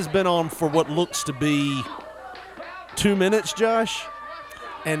show has been on for what looks to be 2 minutes, Josh.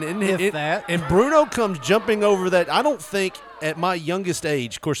 And and Bruno comes jumping over that. I don't think at my youngest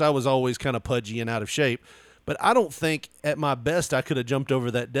age, of course, I was always kind of pudgy and out of shape, but I don't think at my best I could have jumped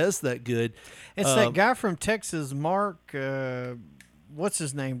over that desk that good. It's that guy from Texas, Mark, what's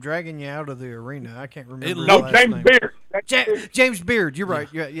his name, dragging you out of the arena. I can't remember. James Beard. James Beard, you're right.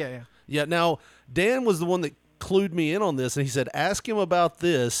 Yeah. Yeah, now, Dan was the one that clued me in on this, and he said, ask him about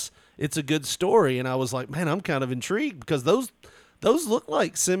this. It's a good story. And I was like, man, I'm kind of intrigued because those look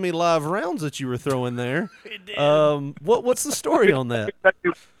like semi-live rounds that you were throwing there. It did. What's the story on that?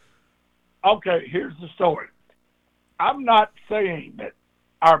 Okay, here's the story. I'm not saying that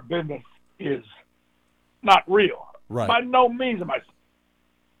our business is not real. Right. By no means am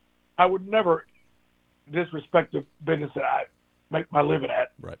I would never disrespect the business that I make my living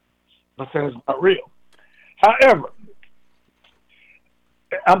at. Right. By saying it's not real. However,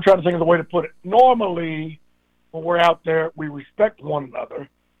 I'm trying to think of the way to put it. Normally, when we're out there, we respect one another,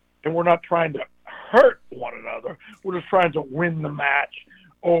 and we're not trying to hurt one another. We're just trying to win the match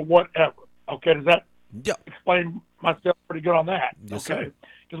or whatever. Okay, does that explain myself pretty good on that? Yes, okay,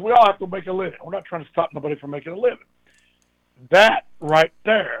 because we all have to make a living. We're not trying to stop nobody from making a living. That right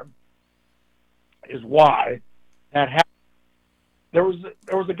there is why that happened. There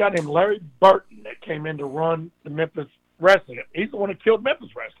was a guy named Larry Burton that came in to run the Memphis Wrestling. He's the one that killed Memphis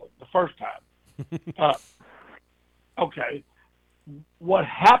Wrestling the first time. Okay. What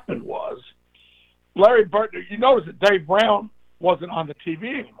happened was Larry Burton, you notice that Dave Brown wasn't on the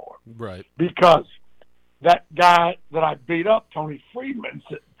TV anymore. Right. Because that guy that I beat up, Tony Friedman,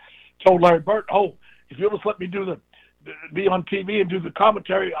 told Larry Burton, oh, if you'll just let me be on TV and do the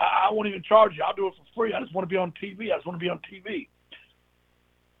commentary, I won't even charge you. I'll do it for free. I just want to be on TV.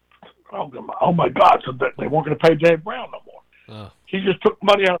 Oh my God! So they weren't going to pay Dave Brown no more. He just took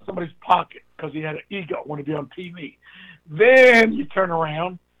money out of somebody's pocket because he had an ego, wanted to be on TV. Then you turn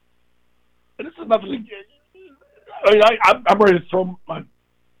around, and this is nothing. I'm ready to throw my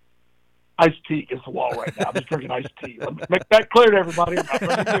iced tea against the wall right now. I'm just drinking iced tea. Let me make that clear to everybody. I'm not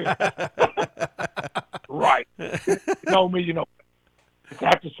ready to do it. Right? You know me. You know it's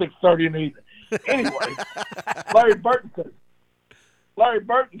after 6:30 in the evening. Anyway, Larry Burton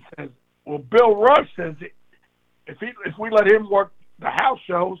says, well, Bill Rush says if we let him work the house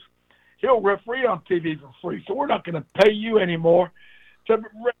shows, he'll referee on TV for free. So we're not going to pay you anymore to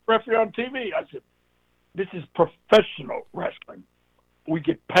referee on TV. I said, this is professional wrestling. We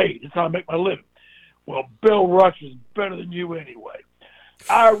get paid. It's how I make my living. Well, Bill Rush is better than you anyway.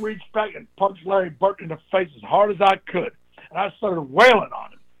 I reached back and punched Larry Burton in the face as hard as I could, and I started wailing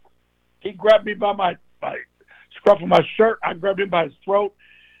on him. He grabbed me by my scruff of my shirt. I grabbed him by his throat,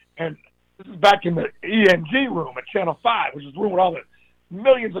 and this is back in the ENG room at Channel 5, which is the room with all the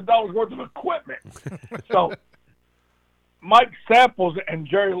millions of dollars worth of equipment. So Mike Samples and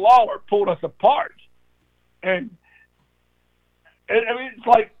Jerry Lawler pulled us apart, and I mean, it's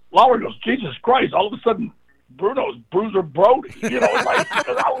like Lawler goes, Jesus Christ! All of a sudden, Bruno's Bruiser Brody. You know, it's like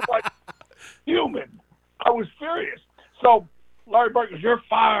I was like human. I was furious. So Larry Burton goes, "You're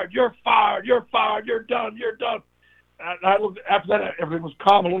fired. You're fired. You're fired. You're done. You're done." And I looked, after that, everything was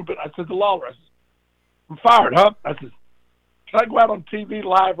calm a little bit. I said to Lawler, I said, "I'm fired, huh?" I said, "Can I go out on TV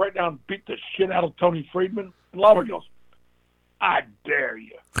live right now and beat the shit out of Tony Friedman?" And Lawler goes, "I dare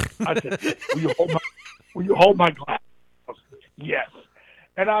you." I said, will you hold my glass? I said, yes.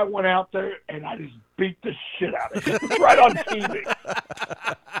 And I went out there and I just beat the shit out of him. It was right on TV.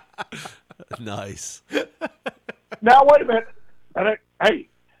 Nice. Now, wait a minute. Hey,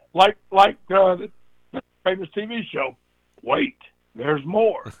 like the famous TV show, wait, there's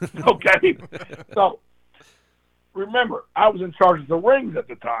more. Okay? So, remember, I was in charge of the rings at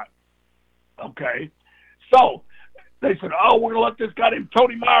the time. Okay? So, they said, oh, we're going to let this guy named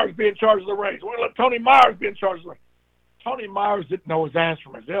Tony Myers be in charge of the rings. We're going to let Tony Myers be in charge of the rings. Tony Myers didn't know his ass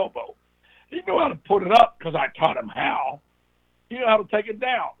from his elbow. He knew how to put it up because I taught him how. He knew how to take it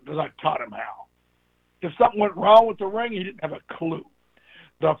down because I taught him how. If something went wrong with the ring, he didn't have a clue.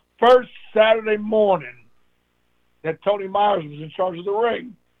 The first Saturday morning that Tony Myers was in charge of the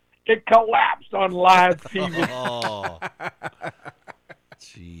ring, it collapsed on live TV. Oh,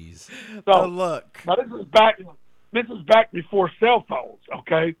 jeez. So, look. Now this is back before cell phones.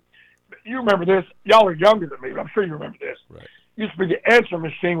 Okay, you remember this? Y'all are younger than me, but I'm sure you remember this. Right. Used to be the answer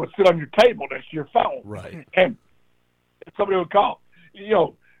machine would sit on your table next to your phone. Right. And somebody would call. You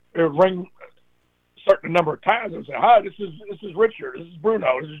know, it would ring a certain number of times and say, "Hi, this is Richard. This is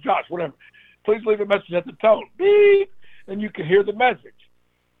Bruno. This is Josh. Whatever. Please leave a message at the tone." Beep, and you could hear the message.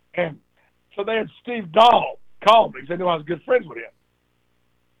 And so they had Steve Dahl call me because they knew I was good friends with him.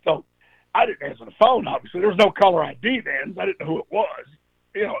 So I didn't answer the phone. Obviously, there was no caller ID then. I didn't know who it was,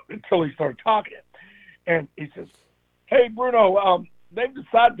 until he started talking. And he says, "Hey, Bruno, they've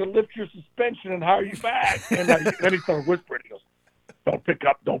decided to lift your suspension and hire you back." And then he started whispering. He goes, Don't pick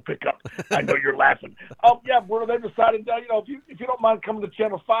up. I know you're laughing. Oh, yeah, Bruno, they've decided, if you don't mind coming to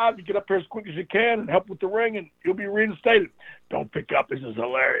Channel 5, you get up here as quick as you can and help with the ring, and you'll be reinstated. Don't pick up. This is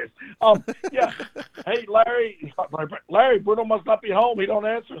hilarious. Yeah. Hey, Larry, Bruno must not be home. He don't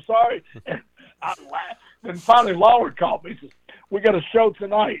answer. Sorry. And I laughed. Then finally Lawler called me. He says, we got a show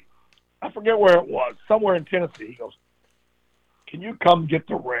tonight. I forget where it was, somewhere in Tennessee. He goes, can you come get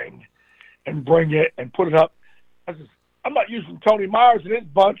the ring and bring it and put it up? I says, I'm not using Tony Myers and his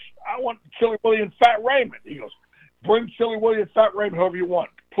bunch. I want Chili Willie and Fat Raymond. He goes, bring Chili Willie and Fat Raymond whoever you want.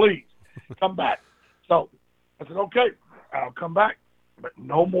 Please, come back. So I said, okay, I'll come back. But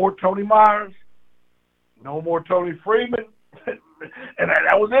no more Tony Myers, no more Tony Freeman. And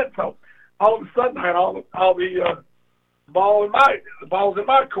that was it. So all of a sudden I had all the balls in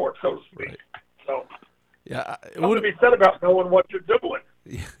my court, so to speak. Right. So yeah, it would be said about knowing what you're doing.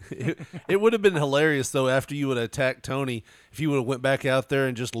 It would have been hilarious though after you would have attacked Tony if you would have went back out there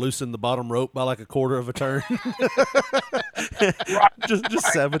and just loosened the bottom rope by like a quarter of a turn. just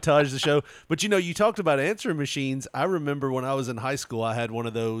sabotage the show. But you talked about answering machines. I remember when I was in high school I had one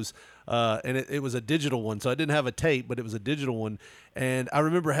of those and it was a digital one, so I didn't have a tape, but it was a digital one. And I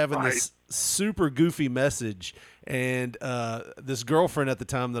remember having this super goofy message, and this girlfriend at the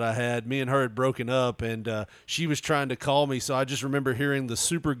time that I had, me and her had broken up, and she was trying to call me, so I just remember hearing the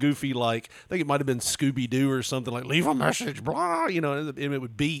super goofy, like, I think it might have been Scooby-Doo or something, like, leave a message, blah, and it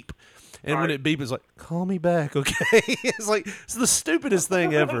would beep. And when it beeped, it's like, call me back, okay? It's the stupidest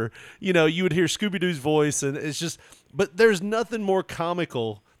thing ever. You would hear Scooby-Doo's voice, and it's just, but there's nothing more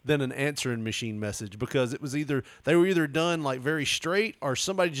comical than an answering machine message, because it was they were either done like very straight or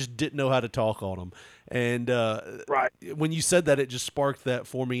somebody just didn't know how to talk on them. And when you said that, it just sparked that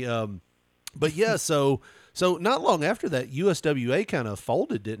for me. But yeah, so not long after that, USWA kind of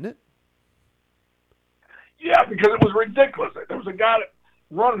folded, didn't it? Yeah, because it was ridiculous. There was a guy that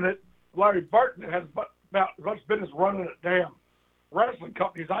running it, Larry Burton, that has about as much business running a damn wrestling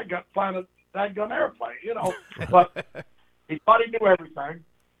company as I got flying a dang-gun airplane, But he thought he knew everything.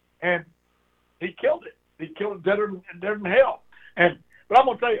 And he killed it. He killed it deader than hell. But I'm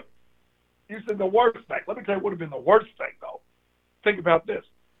going to tell you, you said the worst thing. Let me tell you what would have been the worst thing, though. Think about this.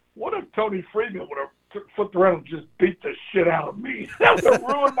 What if Tony Freeman would have flipped around and just beat the shit out of me? That would have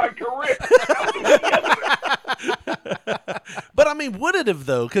ruined my career. But, I mean, would it have,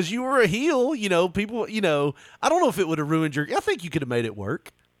 though? Because you were a heel, people, I don't know if it would have ruined I think you could have made it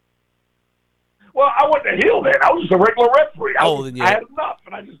work. Well, I wasn't a heel then. I was just a regular referee. I had enough,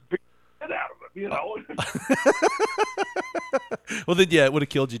 and I just beat the shit out of him, Well, then, yeah, it would have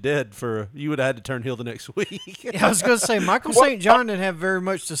killed you dead. You would have had to turn heel the next week. I was going to say, Michael St. John didn't have very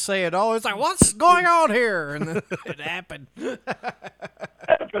much to say at all. It's like, what's going on here? And then it happened.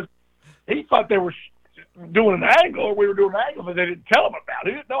 Because he thought they were doing an angle, or we were doing an angle, but they didn't tell him about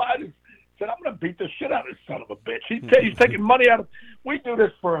it. He didn't know. I just said, I'm going to beat the shit out of this son of a bitch. He's taking money out of. We do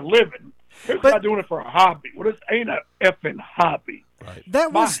this for a living. Here's not doing it for a hobby. Well, this ain't a effing hobby.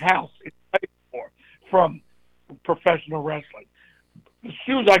 Right. My house is paid for from professional wrestling. The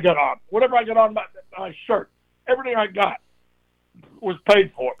shoes I got on, whatever I got on my shirt, everything I got was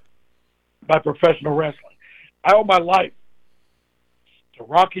paid for by professional wrestling. I owe my life to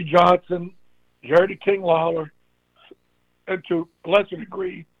Rocky Johnson, Jerry the King Lawler, and to a lesser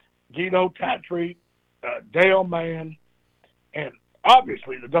degree, Guido Tatry, Dale Mann, and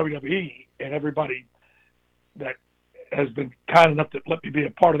obviously the WWE and everybody that has been kind enough to let me be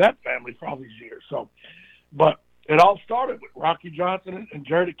a part of that family for all these years. So, but it all started with Rocky Johnson and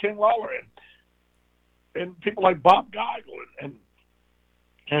Jerry the King Lawler and people like Bob Geigel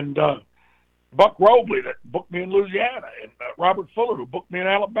and Buck Robley that booked me in Louisiana, and Robert Fuller who booked me in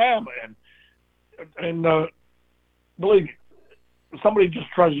Alabama, and believe me, somebody just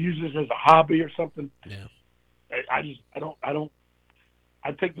tries to use this as a hobby or something. Yeah.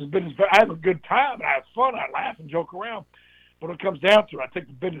 I take this business. I have a good time and I have fun. I laugh and joke around, but when it comes down to it, I take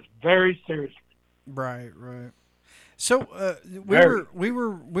the business very seriously. Right. So we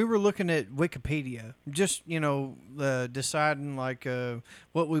were looking at Wikipedia, just deciding like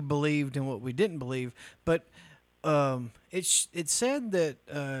what we believed and what we didn't believe. But it said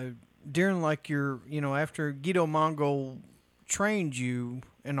that during like your after Guido Mongol trained you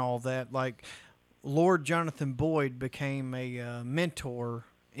and all that, like Lord Jonathan Boyd became a mentor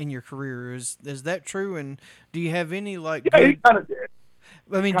in your career. Is that true? And do you have any like? Yeah, he kind of did.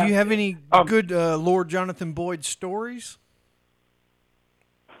 I mean, do you have any good Lord Jonathan Boyd stories?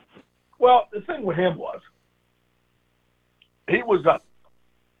 Well, the thing with him was he was a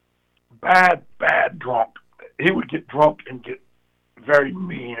bad drunk. He would get drunk and get very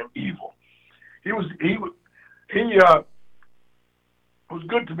mean and evil. He was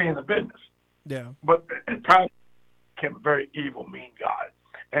good to me in the business. Yeah. But at times he became a very evil, mean guy.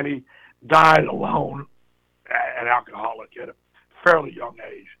 And he died alone, an alcoholic at a fairly young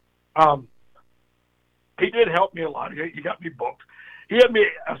age. He did help me a lot. He got me booked. He had me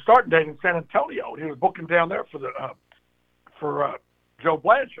a starting date in San Antonio. He was booking down there for Joe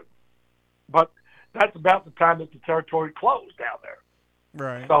Blanchard. But that's about the time that the territory closed down there.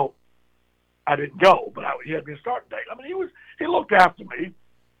 Right. So I didn't go, but he had me a starting date. I mean, he looked after me.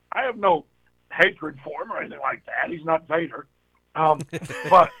 I have no hatred for him or anything like that. He's not Vader.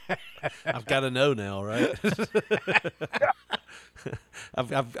 But I've got to know now, right? I've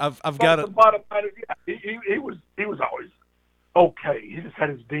got to. The bottom line is, yeah, he was always okay. He just had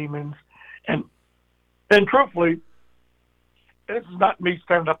his demons, and truthfully, and this is not me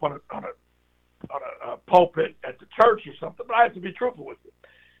standing up on a pulpit at the church or something, but I have to be truthful with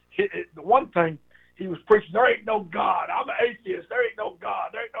you. The one thing he was preaching, there ain't no God. I'm an atheist. There ain't no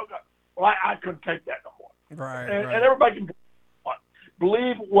God. There ain't no God. Well, I couldn't take that no more. Right. And everybody can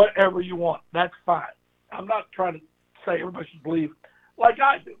believe whatever you want. That's fine. I'm not trying to say everybody should believe like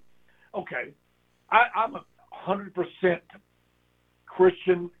I do. Okay, I'm 100%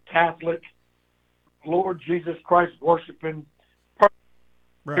 Christian, Catholic, Lord Jesus Christ worshiping,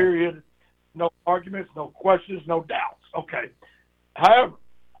 period. No arguments, no questions, no doubts. Okay. However,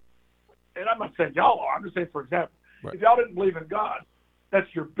 and I'm not saying y'all are, I'm just saying, for example, if y'all didn't believe in God, that's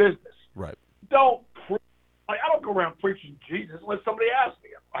your business. Right. Don't I don't go around preaching Jesus unless somebody asks me,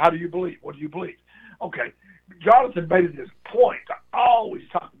 how do you believe? What do you believe? Okay. Jonathan made it his point to always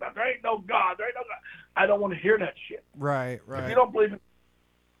talk about there ain't no God, there ain't no God. I don't want to hear that shit. Right. If you don't believe in,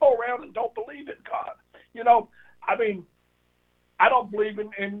 go around and don't believe in God. I mean, I don't believe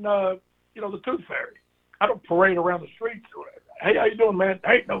in the tooth fairy. I don't parade around the streets. Hey, how you doing, man?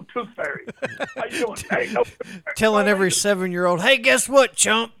 Ain't no tooth fairy. How you doing? Ain't no tooth fairy. Telling every 7-year-old, hey, guess what,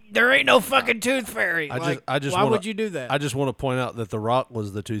 chump? There ain't no fucking tooth fairy. Why would you do that? I just want to point out that The Rock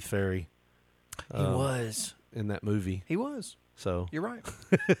was the tooth fairy. He was. In that movie. He was. So you're right.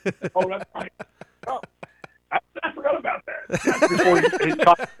 Oh, that's right. Oh, I forgot about that. That's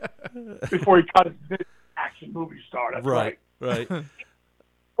before he cut his big action movie star. That's right. Right.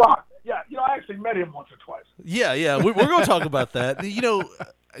 Rock. Yeah, I actually met him once or twice. Yeah. We're going to talk about that.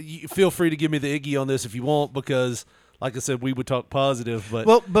 You feel free to give me the Iggy on this if you want, because, like I said, we would talk positive. But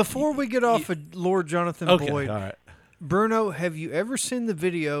well, before we get off of Lord Jonathan Boyd, all right. Bruno, have you ever seen the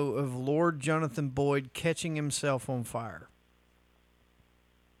video of Lord Jonathan Boyd catching himself on fire?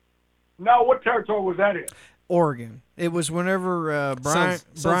 No, what territory was that in? Oregon. It was whenever Brian.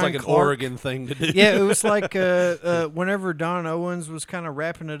 Sounds Brian like an Clark, Oregon thing to do. Yeah, it was like whenever Don Owens was kind of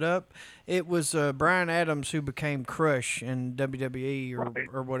wrapping it up. It was Brian Adams who became Crush in WWE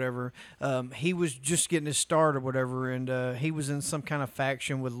or whatever. He was just getting his start or whatever, and he was in some kind of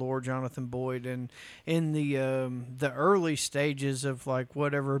faction with Lord Jonathan Boyd. And in the early stages of like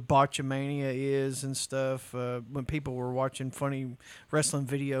whatever Botchamania is and stuff, when people were watching funny wrestling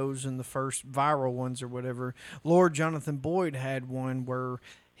videos and the first viral ones or whatever, Lord Jonathan Boyd had one where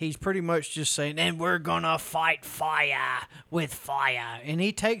he's pretty much just saying, and we're going to fight fire with fire. And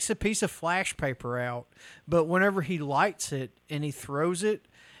he takes a piece of flash paper out, but whenever he lights it and he throws it,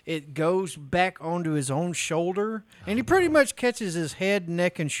 it goes back onto his own shoulder, and he pretty much catches his head,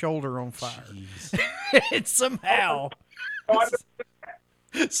 neck, and shoulder on fire. And somehow...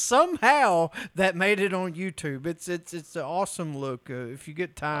 Somehow that made it on YouTube. It's an awesome look. If you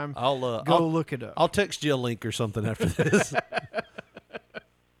get time, I'll look it up. I'll text you a link or something after this.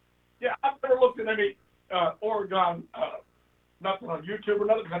 Yeah, I've never looked at any Oregon, nothing on YouTube or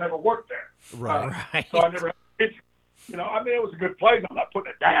nothing because I never worked there. Right. So I never, it was a good place. I'm not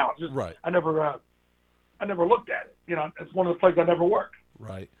putting it down. Just, Right. I never looked at it. It's one of the places I never worked.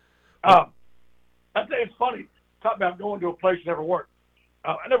 Right. I think it's funny. Talk about going to a place you never worked.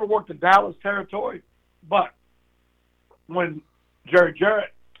 I never worked in Dallas territory, but when Jerry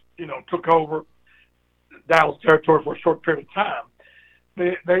Jarrett, took over Dallas territory for a short period of time,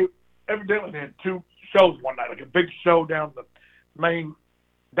 they evidently had two shows one night, like a big show down the main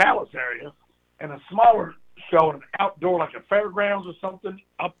Dallas area and a smaller show in an outdoor, like a fairgrounds or something,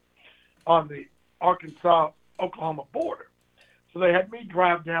 up on the Arkansas-Oklahoma border. So they had me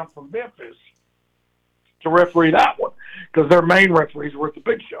drive down from Memphis to referee that one because their main referees were at the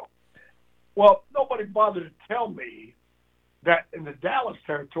big show. Well, nobody bothered to tell me that in the Dallas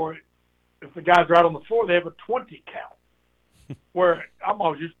territory, if the guys are out on the floor, they have a 20 count, where I'm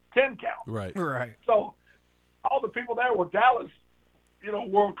always used to 10 count. Right. Right. So all the people there were Dallas,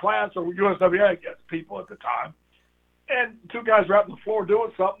 world class or USWA, I guess, people at the time. And two guys were out on the floor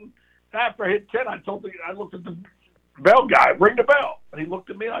doing something. After I hit 10, I looked at the bell guy, ring the bell. And he looked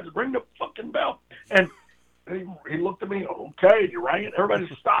at me, and I just ring the fucking bell. And he looked at me, okay, you rang it. Everybody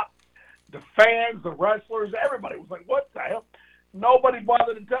stopped. The fans, the wrestlers, everybody was like, what the hell? Nobody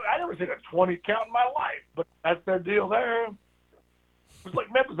bothered to tell me. I never seen a 20 count in my life, but that's their deal there. It was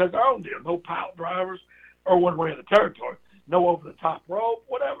like Memphis has their own deal. No pile drivers or one way in the territory. No over the top rope,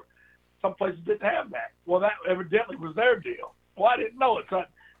 whatever. Some places didn't have that. Well, that evidently was their deal. Well, I didn't know it. So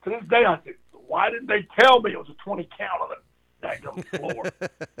to this day, I think, why didn't they tell me it was a 20 count on the daggum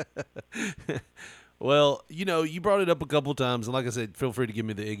floor? Well, you brought it up a couple times, and like I said, feel free to give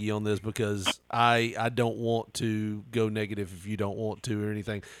me the Iggy on this because I don't want to go negative if you don't want to or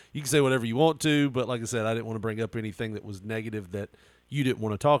anything. You can say whatever you want to, but like I said, I didn't want to bring up anything that was negative that you didn't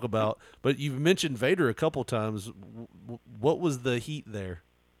want to talk about. But you've mentioned Vader a couple times. What was the heat there,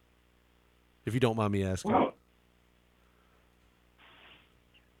 if you don't mind me asking? Well,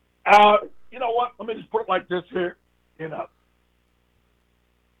 you know what? Let me just put it like this here.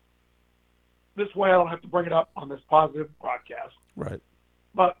 This way I don't have to bring it up on this positive broadcast. Right.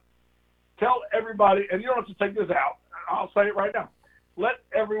 But tell everybody, and you don't have to take this out. I'll say it right now. Let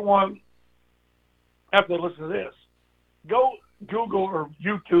everyone, after they listen to this, go Google or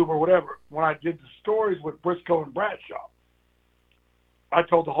YouTube or whatever. When I did the stories with Briscoe and Bradshaw, I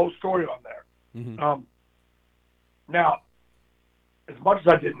told the whole story on there. Mm-hmm. Now, as much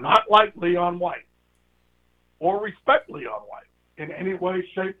as I did not like Leon White or respect Leon White in any way,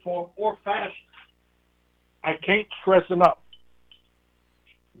 shape, form, or fashion, I can't stress enough.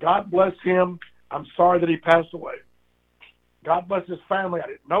 God bless him. I'm sorry that he passed away. God bless his family. I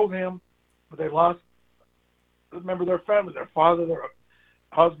didn't know them, but they lost a member of their family, their father, their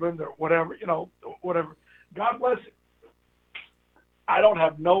husband, or whatever, whatever. God bless him. I don't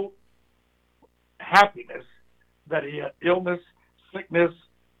have no happiness that he had illness, sickness,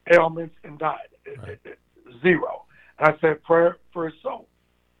 ailments, and died. Right. Zero. And I say a prayer for his soul.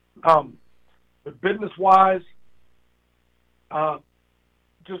 But business-wise,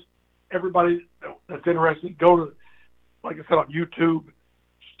 just everybody that's interested, go to, like I said, on YouTube,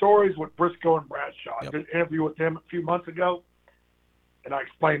 Stories with Briscoe and Bradshaw. I did an interview with them a few months ago, and I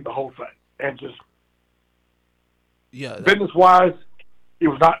explained the whole thing. And just business-wise, he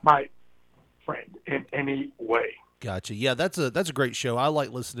was not my friend in any way. Gotcha. Yeah, that's a great show. I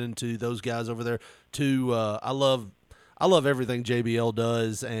like listening to those guys over there too. I love everything JBL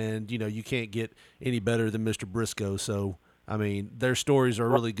does, and you can't get any better than Mr. Briscoe. So I mean, their stories are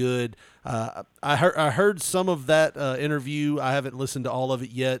really good. I heard some of that interview. I haven't listened to all of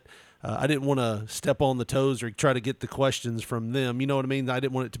it yet. I didn't want to step on the toes or try to get the questions from them. You know what I mean? I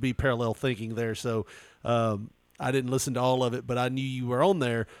didn't want it to be parallel thinking there. So I didn't listen to all of it, but I knew you were on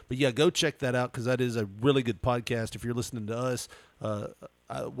there. But yeah, go check that out because that is a really good podcast. If you're listening to us,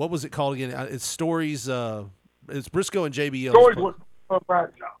 what was it called again? It's Stories. It's Briscoe and JBL. Stories with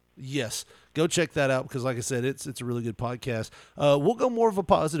Bradshaw. Yes, go check that out because, like I said, it's a really good podcast. We'll go more of a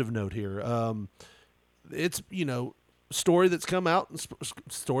positive note here. It's story that's come out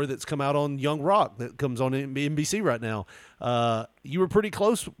on Young Rock that comes on NBC right now. You were pretty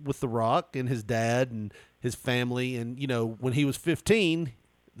close with The Rock and his dad and his family, and when he was 15,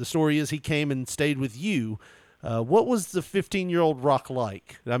 the story is he came and stayed with you. What was the 15-year-old Rock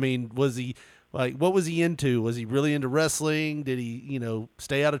like? I mean, was he what was he into? Was he really into wrestling? Did he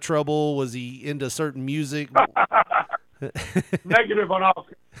stay out of trouble? Was he into certain music? negative on all.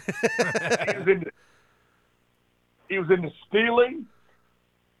 He was into stealing.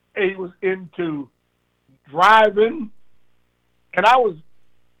 He was into driving, and I was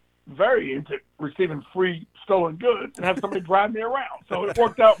very into receiving free stolen goods and have somebody drive me around. So it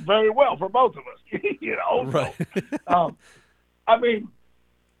worked out very well for both of us, you know. Right. So, I mean,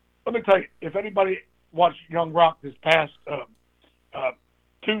 let me tell you, if anybody watched Young Rock this past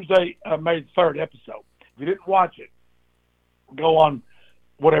Tuesday, May 3rd episode, if you didn't watch it, go on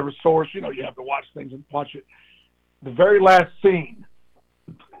whatever source, you know, you have to watch things and watch it. The very last scene,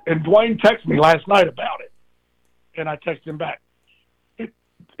 and Dwayne texted me last night about it, and I texted him back.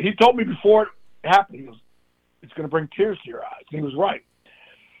 He told me before it happened, he goes, it's going to bring tears to your eyes. And he was right.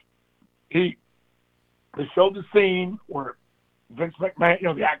 They showed the scene where Vince McMahon, you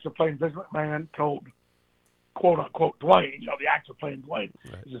know, the actor playing Vince McMahon told, quote unquote, Dwayne, you know, the actor playing Dwayne,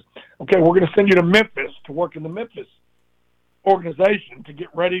 he says, okay, we're going to send you to Memphis to work in the Memphis organization to get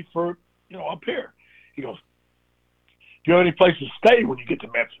ready for, you know, up here. He goes, do you have any place to stay when you get to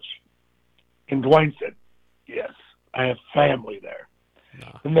Memphis? And Dwayne said, yes, I have family there. No.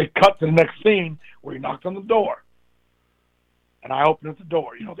 Then they cut to the next scene where he knocked on the door. And I opened up the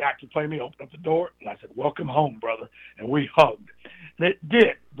door. You know, the actor playing me opened up the door, and I said, welcome home, brother. And we hugged. And it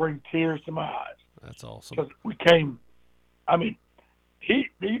did bring tears to my eyes. That's awesome. Because we came, I mean,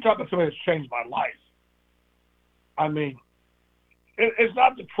 you talk about somebody that's changed my life. I mean, it's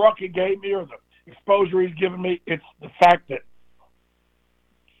not the truck he gave me or the exposure he's given me. It's the fact that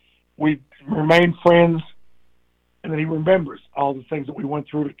we remained friends, and that he remembers all the things that we went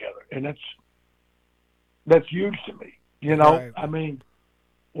through together. And that's huge to me. You know, right. I mean,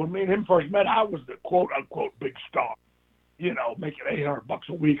 when me and him first met, I was the quote unquote big star, you know, making $800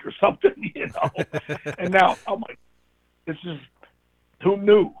 a week or something, you know. And now I'm like, it's just, who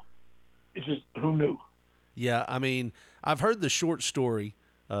knew? It's just, who knew? Yeah, I mean, I've heard the short story,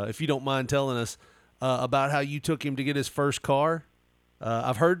 if you don't mind telling us, about how you took him to get his first car.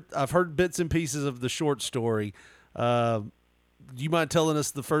 I've heard bits and pieces of the short story. Do you mind telling us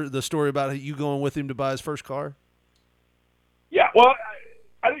the story about you going with him to buy his first car? Yeah, well,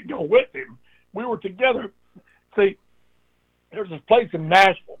 I didn't go with him. We were together. See, there's this place in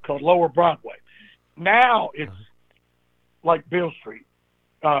Nashville called Lower Broadway. Now it's like Beale Street,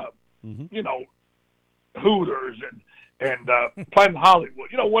 you know, Hooters and Planet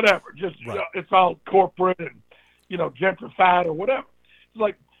Hollywood, you know, whatever. Just right. You know, it's all corporate and, you know, gentrified or whatever. It's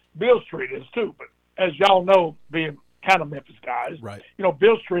like Beale Street is too. But as y'all know, being kind of Memphis guys, right. You know,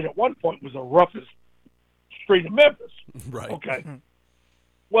 Beale Street at one point was the roughest street in Memphis. Right. Okay.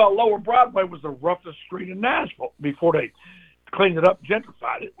 Well, Lower Broadway was the roughest street in Nashville before they cleaned it up,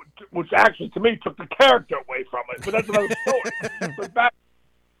 gentrified it, which actually to me took the character away from it. But that's another story. But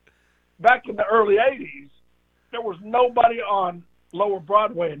back in the early '80s, there was nobody on Lower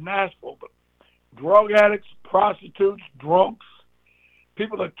Broadway in Nashville but drug addicts, prostitutes, drunks,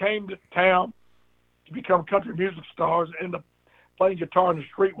 people that came to town to become country music stars and end up playing guitar in the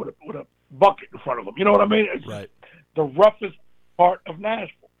street with a bucket in front of them. You know what I mean? It's right. The roughest part of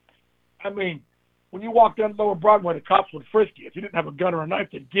Nashville. I mean, when you walk down Lower Broadway, the cops would frisk you. If you didn't have a gun or a knife,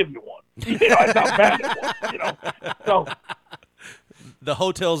 they'd give you one. You know, that's how bad it was, you know. So the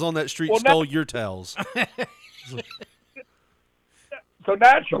hotels on that street stole your towels. So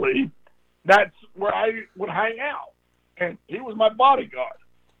naturally, that's where I would hang out. And he was my bodyguard.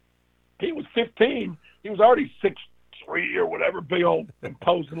 He was 15. He was already 6'3" or whatever, big old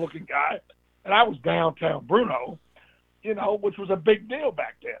imposing looking guy. And I was downtown Bruno, you know, which was a big deal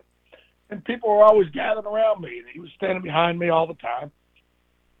back then. And people were always gathering around me. And he was standing behind me all the time.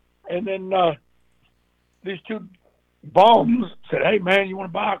 And then these two bums said, hey, man, you want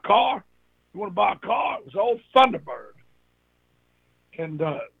to buy a car? You want to buy a car? It was an old Thunderbird. And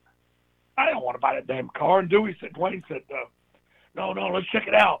I don't want to buy that damn car. And Dwayne said, no, let's check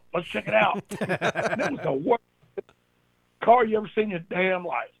it out. Let's check it out. And it was the worst car you ever seen in your damn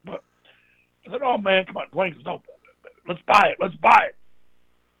life. But I said, oh, man, come on. Dwayne said, no, let's buy it. Let's buy it.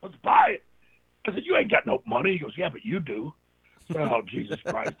 Let's buy it. I said, you ain't got no money. He goes, yeah, but you do. I said, oh, Jesus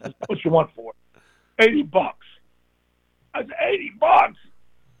Christ. I said, what you want for it? $80. I said, $80?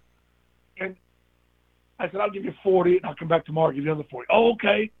 And I said, I'll give you 40 and I'll come back tomorrow and give you another 40. Oh,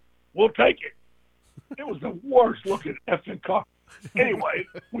 okay. We'll take it. It was the worst looking effing car. Anyway,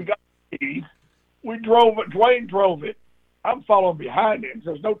 we got the keys. We drove it. Dwayne drove it. I'm following behind him.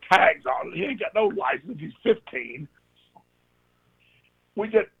 There's no tags on it. He ain't got no license. He's 15. We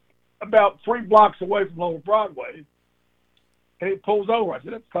get about 3 blocks away from Lower Broadway, and he pulls over. I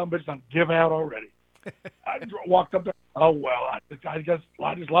said, that son of a bitch done give out already. I walked up there. Oh, well, I just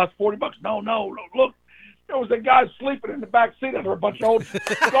lost $40. No, look, There was a guy sleeping in the back seat under a bunch of old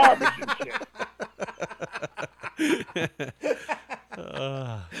garbage and shit.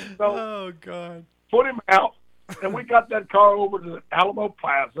 Oh, God. Put him out, and we got that car over to the Alamo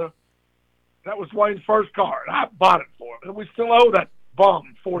Plaza. That was Wayne's first car, and I bought it for him. And we still owe that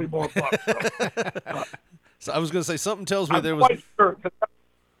bum 40 more bucks. So I was going to say, something tells me I'm there was. quite sure,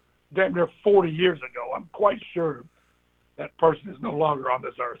 damn near 40 years ago, I'm quite sure that person is no longer on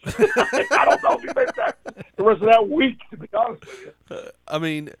this earth. I don't know if he made that the rest of that week, to be honest with you. I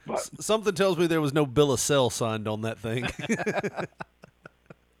mean, something tells me there was no bill of sale signed on that thing.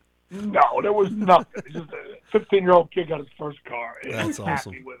 No, there was nothing. It's just a 15-year-old kid got his first car. And That's he was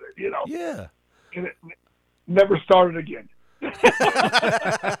awesome. happy with it, you know. Yeah. And it never started again.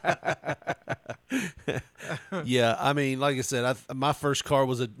 Yeah, I mean, like I said, my first car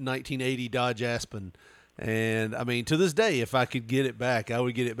was a 1980 Dodge Aspen. And, I mean, to this day, if I could get it back, I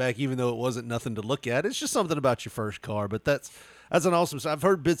would get it back, even though it wasn't nothing to look at. It's just something about your first car. But that's an awesome – I've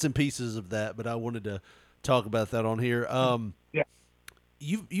heard bits and pieces of that, but I wanted to talk about that on here. Yeah.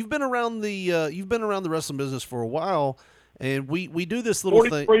 You've been around the wrestling business for a while, and we do this little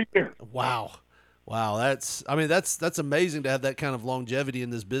thing. 43 years. Wow, that's amazing to have that kind of longevity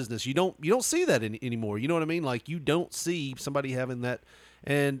in this business. You don't see that anymore. You know what I mean? Like, you don't see somebody having that,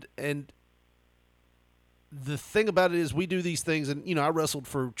 and the thing about it is we do these things, and I wrestled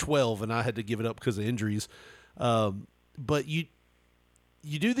for 12 and I had to give it up because of injuries. But you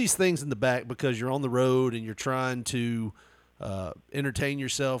do these things in the back because you're on the road and you're trying to entertain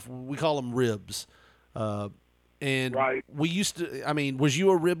yourself. We call them ribs. And right. We used to, I mean, was you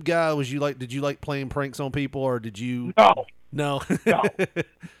a rib guy? Did you like playing pranks on people, or did you? No. No, that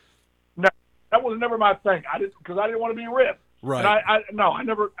was never my thing. I didn't want to be ribbed. Right. And I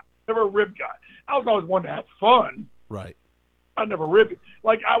never a rib guy. I was always one to have fun. Right. I never ribbed.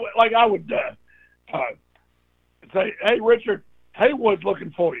 I would say, "Hey, Richard, Haywood's looking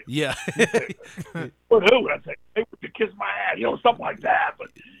for you." Yeah. But who? I'd say, "Haywood, you kiss my ass," something like that. But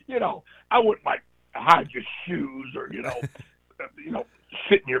I wouldn't like hide your shoes or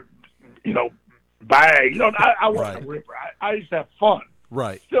sit in your bag. I wasn't a ripper. I used to have fun.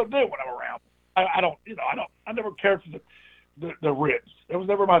 Right. Still do when I'm around. I never cared for the ribs. It was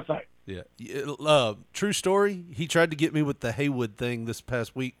never my thing. Yeah. True story. He tried to get me with the Haywood thing this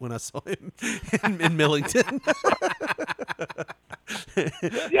past week when I saw him in Millington.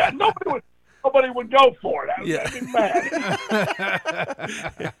 Yeah, nobody would go for it. I'd be mad.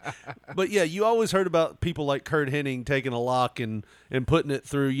 But yeah, you always heard about people like Kurt Hennig taking a lock and putting it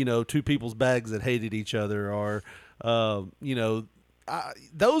through, two people's bags that hated each other, or those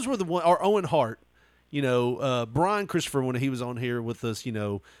were the one, or Owen Hart. Brian Christopher, when he was on here with us, he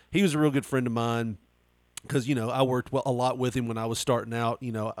was a real good friend of mine because, I worked a lot with him when I was starting out.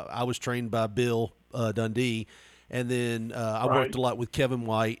 I was trained by Bill Dundee, and then I worked a lot with Kevin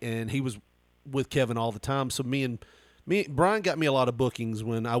White, and he was with Kevin all the time. So Brian got me a lot of bookings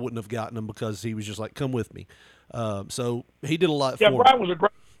when I wouldn't have gotten them because he was just like, come with me. So he did a lot for me. Yeah, Brian was a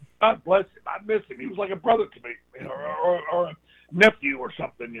great, God bless him. I miss him. He was like a brother to me, or a nephew or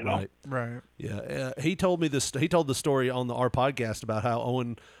something, Right. Yeah. He told me this. He told the story on our podcast about how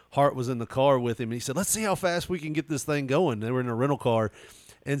Owen Hart was in the car with him, and he said, "Let's see how fast we can get this thing going." They were in a rental car,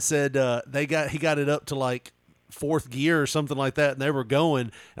 and said he got it up to like 4th gear or something like that, and they were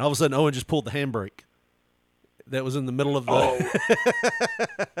going, and all of a sudden Owen just pulled the handbrake. That was in the middle of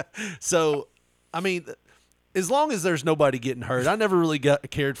the. So, I mean, as long as there's nobody getting hurt, I never really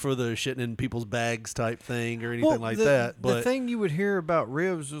cared for the shitting in people's bags type thing or anything like that. But the thing you would hear about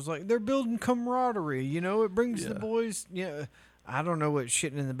ribs was like they're building camaraderie. It brings the boys. Yeah, I don't know what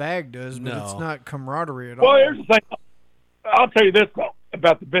shitting in the bag does, but it's not camaraderie at all. Well, here's the thing. I'll tell you this though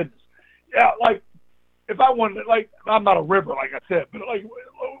about the business. Yeah, like if I wanted, I'm not a ribber, like I said, but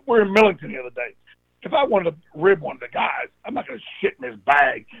we're in Millington the other day. If I wanted to rib one of the guys, I'm not going to shit in his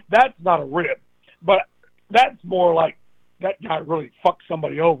bag. That's not a rib, but that's more like that guy really fucked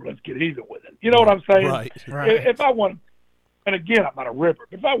somebody over. Let's get even with it. You know what I'm saying? Right. If I want, and again, I'm not a ribber.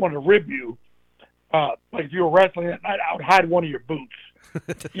 If I wanted to rib you, like if you were wrestling that night, I would hide one of your boots.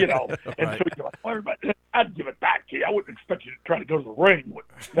 And so you're like, well, everybody, I'd give it back to you. I wouldn't expect you to try to go to the ring with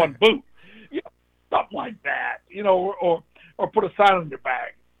one boot. Something like that. Or put a sign on your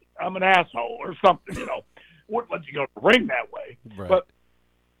bag. I'm an asshole or something. Wouldn't let you go to the ring that way. Right. But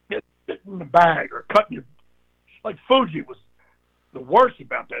sitting in the bag or cutting your. Like Fuji was the worst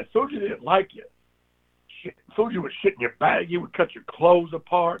about that. Fuji didn't like you. Fuji would shit in your bag. He would cut your clothes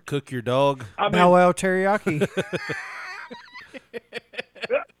apart. Cook your dog. Noel teriyaki.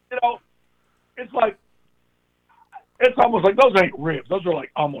 It's almost like those ain't ribs. Those are like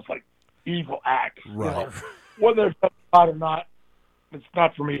almost like evil acts. Right. You know? Whether it's justified or not, it's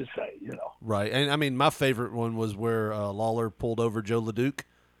not for me to say, you know. Right. And I mean, my favorite one was where Lawler pulled over Joe LeDuc.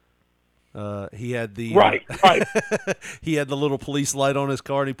 He had the right. he had the little police light on his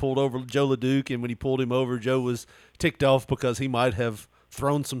car, and he pulled over Joe LeDuc. And when he pulled him over, Joe was ticked off because he might have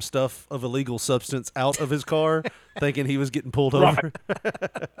thrown some stuff of illegal substance out of his car, thinking he was getting pulled over.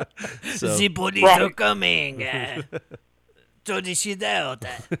 So, the police are coming. To the shit out.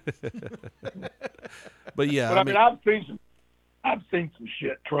 But yeah, but I mean, I've seen some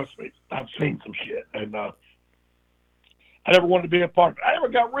shit. Trust me, I've seen some shit, and I never wanted to be a part of it. I never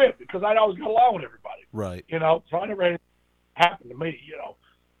got ripped because I always got along with everybody. Right. You know, so I never had it happen to me. You know.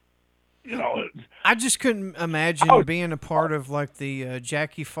 I just couldn't imagine being a part of like the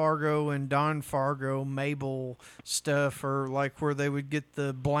Jackie Fargo and Don Fargo Mabel stuff, or like where they would get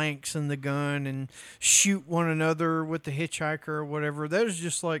the blanks in the gun and shoot one another with the hitchhiker or whatever. That was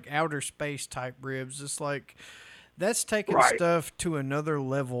just like outer space type ribs. It's like that's taking stuff to another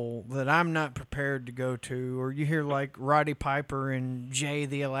level that I'm not prepared to go to. Or you hear like Roddy Piper and Jay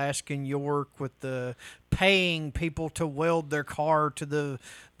the Alaskan York with the paying people to weld their car to the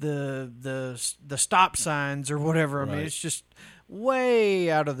stop signs or whatever. I mean, it's just way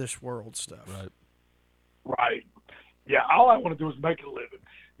out of this world stuff. Right. Yeah, all I want to do is make a living.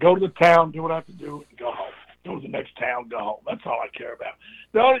 Go to the town, do what I have to do, and go home. Go to the next town, go home. That's all I care about.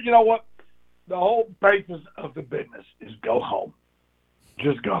 You know what? The whole basis of the business is go home.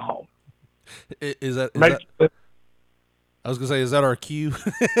 Just go home. Is that I was going to say, is that our cue?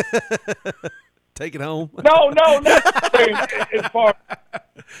 Take it home? No, not as far.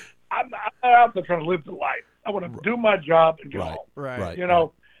 I'm not out there trying to live the life. I want to do my job and go home. Right. You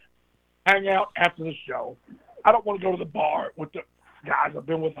know, hang out after the show. I don't want to go to the bar with the guys I've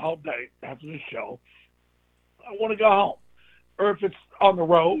been with all day after the show. I want to go home. Or if it's on the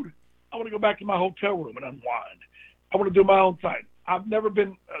road, I want to go back to my hotel room and unwind. I want to do my own thing. I've never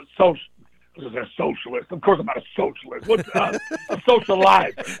been a socialist. Of course, I'm not a socialist. What's a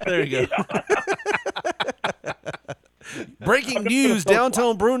socialite? There you go. Breaking news: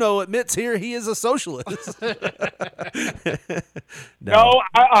 Downtown Bruno admits here he is a socialist. No,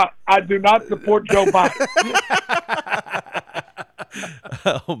 I do not support Joe Biden.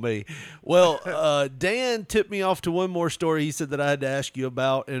 Oh, me. Well, Dan tipped me off to one more story he said that I had to ask you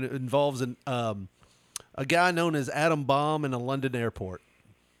about, and it involves a guy known as Adam Bomb in a London airport.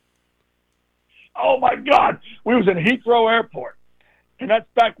 Oh, my God. We was in Heathrow Airport, and that's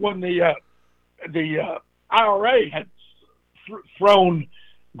back when the IRA had thrown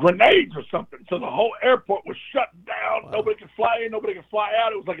grenades or something, so the whole airport was shut down. Wow. Nobody could fly in, nobody could fly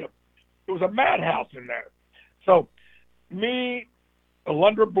out. It was a madhouse in there. So me,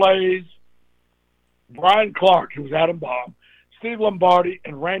 Alundra Blaze, Brian Clark, who was Adam Bomb, Steve Lombardi,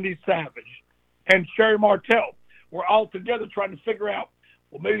 and Randy Savage, and Sherry Martell were all together trying to figure out,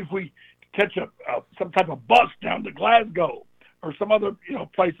 well, maybe if we catch some type of bus down to Glasgow or some other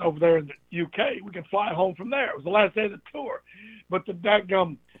place over there in the UK, we can fly home from there. It was the last day of the tour. But the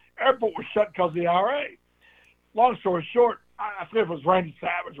daggum airport was shut because of the IRA. Long story short, I forget if it was Randy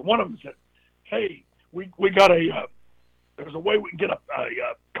Savage, or one of them said, hey, we got there's a way we can get a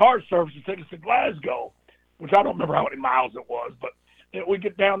car service to take us to Glasgow, which I don't remember how many miles it was, but we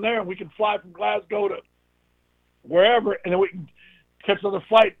get down there and we can fly from Glasgow to wherever, and then we can catch another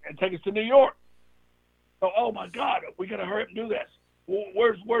flight and take us to New York. So, oh my God, we got to hurry up and do this. Well,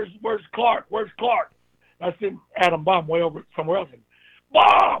 where's Clark? Where's Clark? I seen Adam Bomb way over somewhere else. And,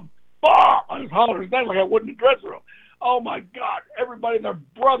 Bomb! I was hollering his name like I wouldn't in the dressing room. Oh my God, everybody and their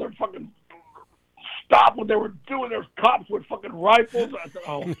brother fucking stopped what they were doing. There's cops with fucking rifles. I said,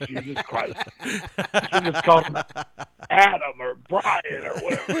 oh, Jesus Christ. I just called him Adam or Brian or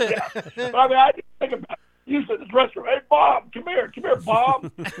whatever. Yeah. But I mean, I didn't think about it. You said in the dressing room, hey, Bob, come here, Bob.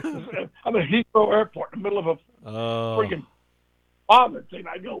 I'm at Heathrow Airport in the middle of a freaking bombing thing.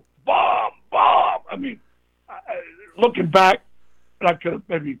 I go, Bob. I mean, looking back, I could have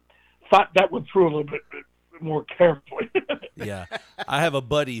maybe thought that one through a little bit more carefully. Yeah. I have a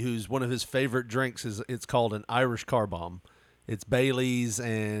buddy who's one of his favorite drinks it's called an Irish car bomb. It's Bailey's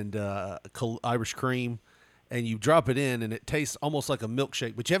and Irish cream, and you drop it in and it tastes almost like a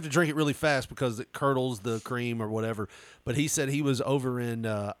milkshake, but you have to drink it really fast because it curdles the cream or whatever. But he said he was over in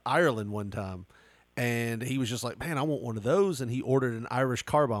Ireland one time, and he was just like, man, I want one of those, and he ordered an Irish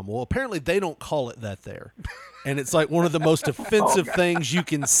car bomb. Well, apparently they don't call it that there. And it's like one of the most offensive things you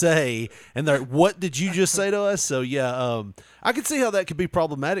can say. And they're like, what did you just say to us? So, yeah, I could see how that could be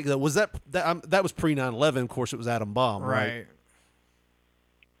problematic. Though. Was that was pre 9/11. Of course, it was Adam Bomb, right?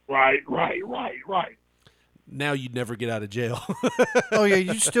 Right. now you'd never get out of jail. Oh yeah,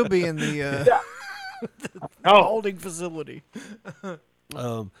 you'd still be in the No, holding facility.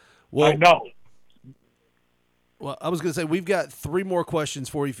 Well, I know. Well, I was going to say we've got 3 more questions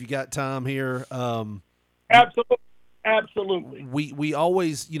for you if you got time here. Absolutely. We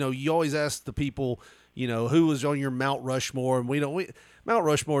always, you always ask the people, who was on your Mount Rushmore, and Mount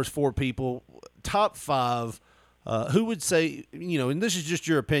Rushmore is 4 people. Top 5, who would say, and this is just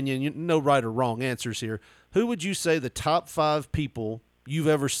your opinion, no right or wrong answers here. Who would you say the top 5 people you've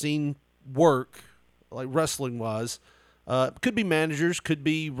ever seen work, like wrestling wise? Could be managers, could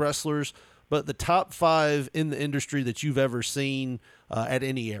be wrestlers, but the top 5 in the industry that you've ever seen at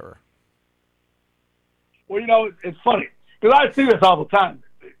any era. Well, it's funny because I see this all the time.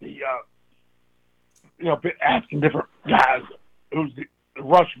 Asking different guys who's the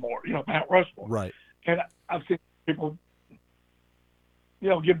Rushmore, Mount Rushmore. Right. And I've seen people,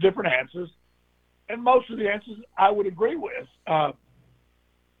 give different answers, and most of the answers I would agree with.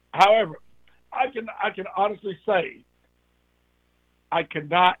 However, I can honestly say I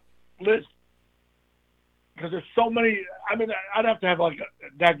cannot list because there's so many. I mean, I'd have to have like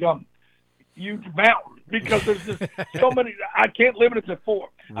a daggum huge mountain because there's just so many. I can't limit it to 4.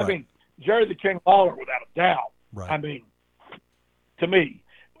 Right. I mean, Jerry the King Lawler, without a doubt. Right. I mean, to me,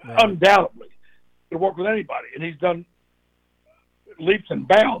 undoubtedly, could work with anybody, and he's done leaps and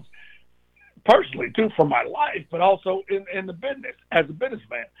bounds personally too for my life, but also in the business as a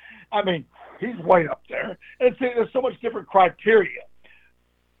businessman. I mean, he's way up there, and there's so much different criteria.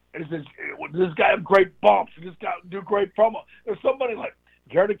 Does this guy have great bumps? Does this guy do great promo? There's somebody like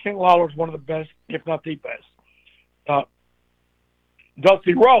Jerry the King Lawler is one of the best, if not the best.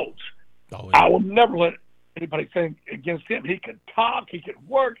 Dusty Rhodes. Oh, yeah. I will never let anybody think against him. He could talk. He could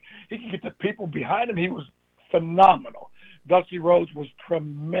work. He could get the people behind him. He was phenomenal. Dusty Rhodes was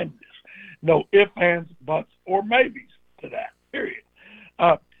tremendous. No ifs, ands, buts, or maybes to that, period.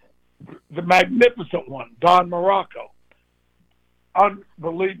 The magnificent one, Don Morocco.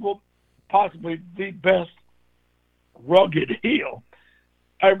 Unbelievable. Possibly the best rugged heel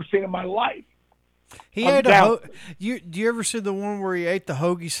I've ever seen in my life. He had do you ever see the one where he ate the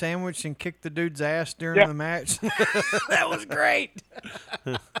hoagie sandwich and kicked the dude's ass during the match? That was great.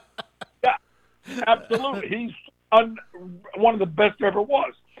 Yeah, absolutely. He's one of the best there ever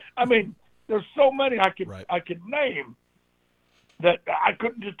was. I mean, there's so many I could name that I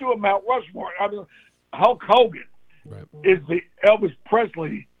couldn't just do a Mount Rushmore. I mean, Hulk Hogan is the Elvis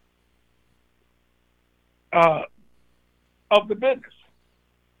Presley of the business.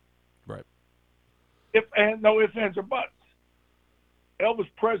 Right. No ifs, ands, or buts. Elvis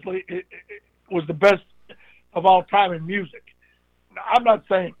Presley was the best of all time in music. Now, I'm not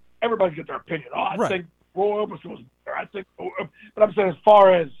saying everybody's got their opinion. I think Roy Orbison was better. But I'm saying as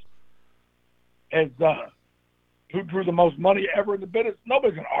far as who drew the most money ever in the business,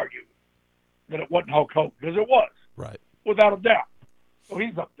 nobody's going to argue that it wasn't Hulk Hogan, because it was. Right. Without a doubt. So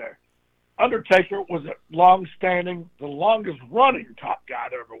he's up there. Undertaker was the longest-running top guy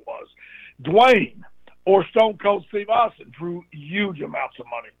there ever was. Dwayne or Stone Cold Steve Austin drew huge amounts of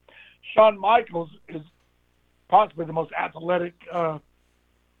money. Shawn Michaels is possibly the most athletic guy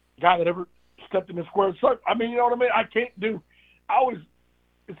that ever stepped in the square circle. I mean, you know what I mean?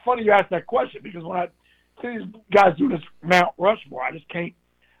 It's funny you ask that question, because when I see these guys do this Mount Rushmore, I just can't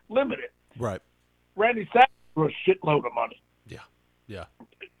limit it. Right. Randy Savage drew a shitload of money. Yeah.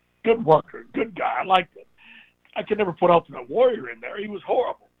 Good worker, good guy. I liked it. I could never put Ultimate Warrior in there. He was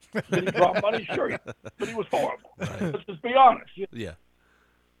horrible. Did he draw money? Sure, but he was horrible. Right. Let's just be honest. Yeah.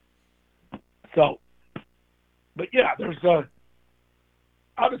 So, but yeah,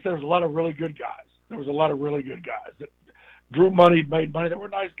 obviously there's a lot of really good guys. There was a lot of really good guys that drew money, made money, that were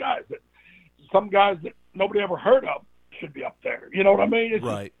nice guys. That some guys that nobody ever heard of should be up there. You know what I mean?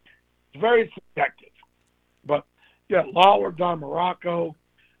 It's very subjective. But yeah, Lawler, Don Morocco,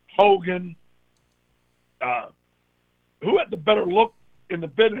 Hogan. Who had the better look in the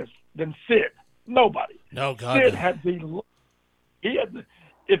business than Sid? Nobody. No, God. Sid had the look. He had the.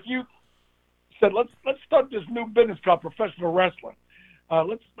 If you said let's start this new business called professional wrestling,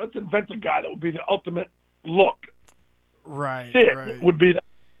 let's invent a guy that would be the ultimate look. Right. Sid would be that.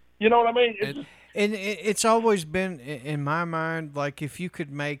 You know what I mean? It's always been in my mind, like if you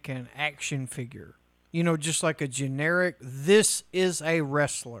could make an action figure, just like a generic, this is a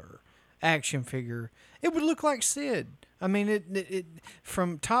wrestler action figure, it would look like Sid. I mean, it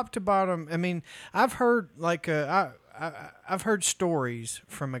from top to bottom. I mean, I've heard I've heard stories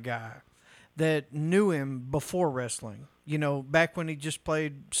from a guy that knew him before wrestling. Back when he just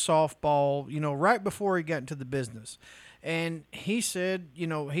played softball. Right before he got into the business, And he said,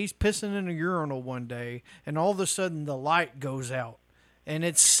 he's pissing in a urinal one day, and all of a sudden the light goes out. And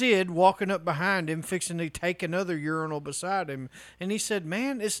it's Sid walking up behind him, fixing to take another urinal beside him. And he said,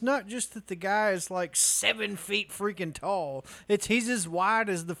 man, it's not just that the guy is like 7 feet freaking tall. He's as wide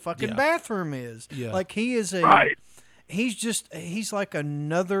as the fucking bathroom is. Yeah. Like he is he's like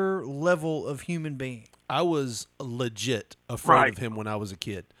another level of human being. I was legit afraid of him when I was a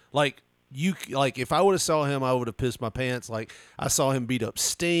kid. Like if I would have saw him, I would have pissed my pants. Like I saw him beat up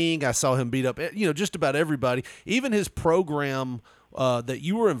Sting. I saw him beat up, just about everybody. Even his program that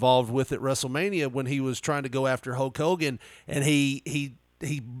you were involved with at WrestleMania when he was trying to go after Hulk Hogan, and he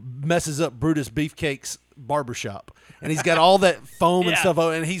messes up Brutus Beefcake's barbershop, and he's got all that foam and stuff,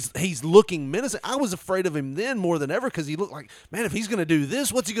 and he's looking menacing. I was afraid of him then more than ever because he looked like, man, if he's going to do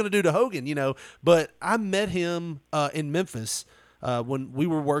this, what's he going to do to Hogan? But I met him in Memphis. When we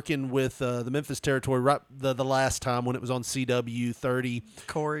were working with the Memphis territory, right the last time when it was on CW 30.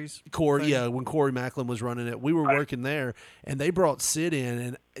 Corey, when Corey Macklin was running it, we were working there, and they brought Sid in,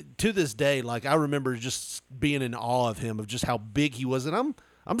 and to this day, like I remember just being in awe of him, of just how big he was, and I'm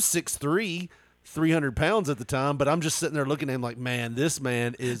 6'3", 300 pounds at the time, but I'm just sitting there looking at him like, man, this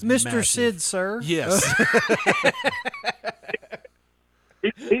man is Mr. massive. Sid, sir. Yes.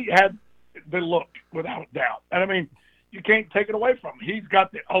 he had the look, without a doubt, and I mean, you can't take it away from him. He's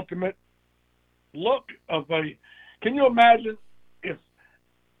got the ultimate look of a. Can you imagine if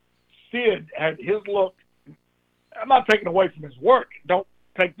Sid had his look? I'm not taking away from his work. Don't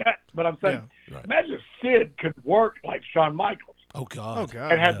take that. But I'm saying, imagine if Sid could work like Shawn Michaels. Oh God!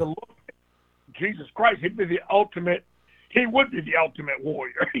 And had the look. Jesus Christ, he'd be the ultimate. He would be the ultimate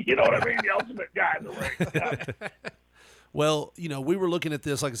warrior. You know what I mean? The ultimate guy in the ring. Well, we were looking at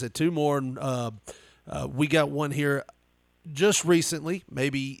this. Like I said, 2 more. And, we got one here. Just recently,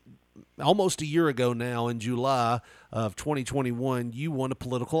 maybe almost a year ago now, in July of 2021, you won a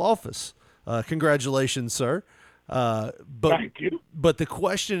political office. Congratulations, sir. Thank you. But the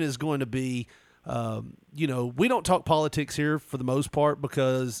question is going to be, we don't talk politics here for the most part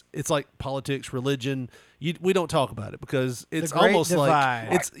because it's like politics, religion. We don't talk about it because it's almost divide.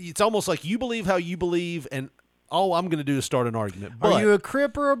 like it's almost like you believe how you believe, and all I'm going to do is start an argument. Are you a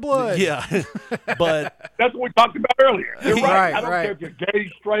Crip or a Blood? Yeah, but that's what we talked about earlier. You're right. I don't care if you're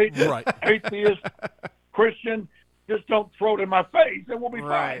gay, straight, atheist, Christian. Just don't throw it in my face, and we'll be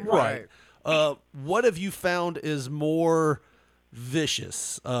fine. Right. What have you found is more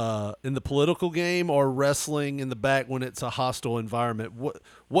vicious in the political game or wrestling in the back when it's a hostile environment?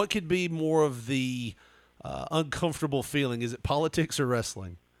 What could be more of the uncomfortable feeling? Is it politics or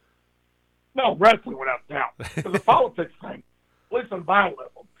wrestling? No, wrestling without doubt. Because the politics thing, at least on my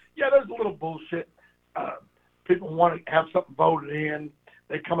level, there's a little bullshit. People want to have something voted in.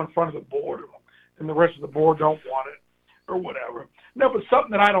 They come in front of the board, and the rest of the board don't want it, or whatever. No, but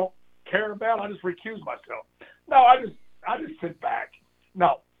something that I don't care about, I just recuse myself. No, I just sit back.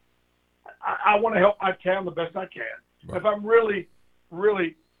 No, I want to help my town the best I can. Right. If I'm really,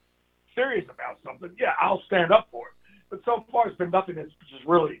 really serious about something, I'll stand up for it. But so far, it's been nothing that's just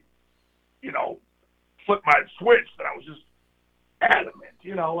really, flip my switch that I was just adamant,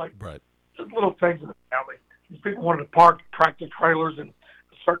 just little things in the family. These people wanted to park tractor trailers in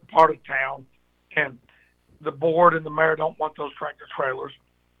a certain part of town, and the board and the mayor don't want those tractor trailers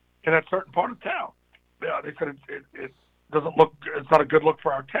in that certain part of town. Yeah, they said it doesn't look, it's not a good look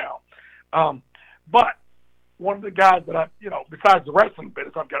for our town. But one of the guys that besides the wrestling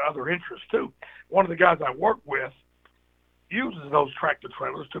business, I've got other interests too. One of the guys I work with uses those tractor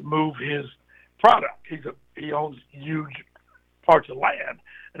trailers to move his product. He owns huge parts of land,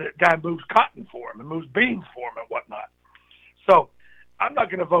 and that guy moves cotton for him and moves beans for him and whatnot. So I'm not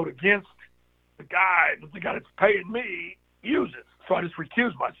going to vote against the guy that's paying me uses. So I just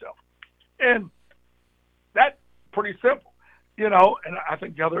recuse myself. And that's pretty simple, and I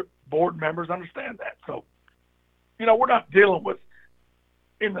think the other board members understand that. So, we're not dealing with,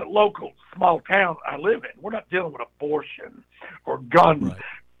 in the local small town I live in, we're not dealing with abortion or gun,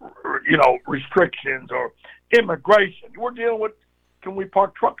 restrictions or immigration. We're dealing with, can we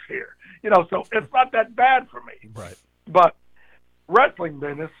park trucks here? So it's not that bad for me. Right. But wrestling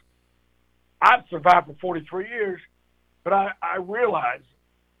business, I've survived for 43 years, but I realize,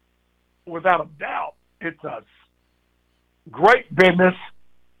 without a doubt, it's a great business.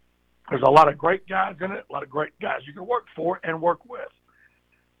 There's a lot of great guys in it, a lot of great guys you can work for and work with.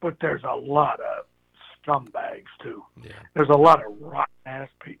 But there's a lot of scumbags, too. Yeah. There's a lot of rotten-ass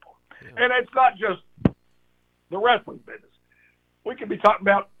people. Yeah. And it's not just the wrestling business. We could be talking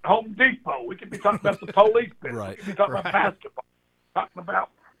about Home Depot. We could be talking about the police business. We could be talking about basketball. Talking about,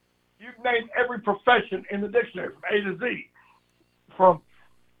 you name every every profession in the dictionary from A to Z, from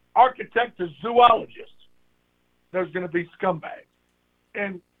architect to zoologist. There's going to be scumbags,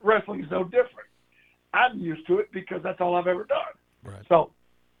 and wrestling is no different. I'm used to it because that's all I've ever done. Right. So,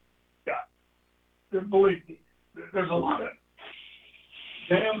 believe me, there's a lot of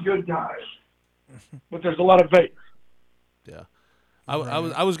damn good guys, but there's a lot of fakes. Yeah.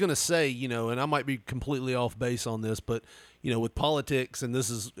 I was going to say, and I might be completely off base on this, but, with politics, and this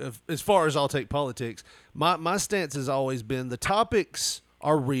is as far as I'll take politics, my stance has always been the topics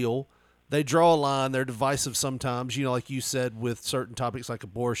are real. They draw a line. They're divisive sometimes, like you said, with certain topics like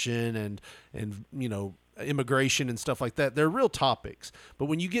abortion and immigration and stuff like that. They're real topics. But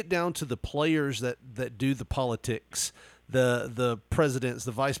when you get down to the players that do the politics, the presidents,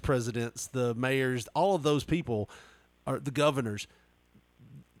 the vice presidents, the mayors, all of those people, are the governors,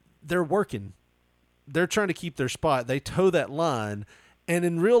 they're working. They're trying to keep their spot. They toe that line. And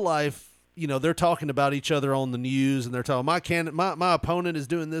in real life, they're talking about each other on the news, and they're talking, my opponent is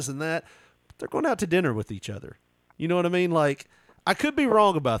doing this and that. But they're going out to dinner with each other. You know what I mean? Like, I could be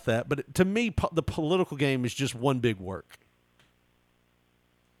wrong about that, but to me, the political game is just one big work.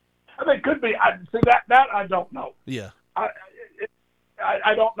 I mean, it could be. That I don't know. Yeah. I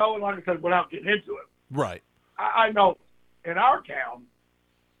don't know, and like I said, without getting into it. Right. I know in our town,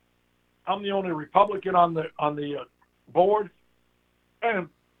 I'm the only Republican on the board, and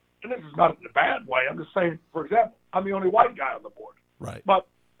this is not in a bad way. I'm just saying, for example, I'm the only white guy on the board. Right. But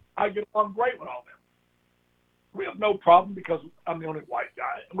I get along great with all of them. We have no problem because I'm the only white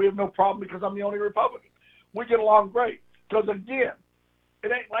guy, and we have no problem because I'm the only Republican. We get along great because, again,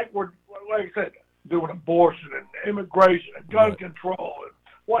 it ain't like we're, like I said, doing abortion and immigration and gun control and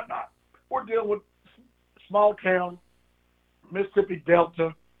whatnot. We're dealing with small town, Mississippi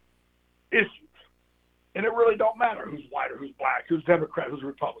Delta issues. And it really don't matter who's white or who's black, who's Democrat, who's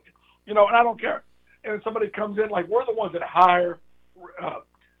Republican. And I don't care. And if somebody comes in, like we're the ones that hire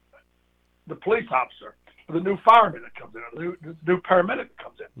the police officer, the new fireman that comes in, the new paramedic that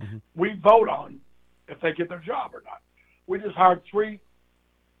comes in. Mm-hmm. We vote on if they get their job or not. We just hired 3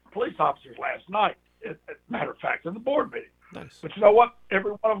 police officers last night, matter of fact, in the board meeting. Nice. But you know what?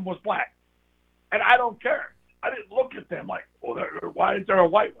 Every one of them was black. And I don't care. I didn't look at them like, why is there a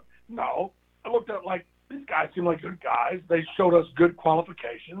white one? No. I looked at it like, these guys seem like good guys. They showed us good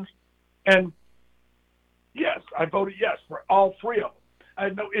qualifications. And, yes, I voted yes for all 3 of them. I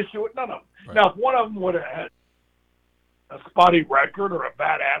had no issue with none of them. Right. Now, if one of them would have had a spotty record or a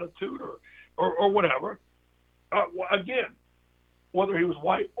bad attitude or whatever, again, whether he was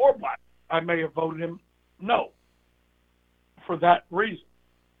white or black, I may have voted him no for that reason.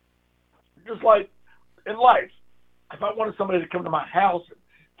 Just like in life, if I wanted somebody to come to my house and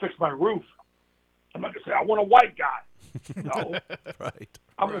fix my roof, I'm not going to say, I want a white guy. No. Right.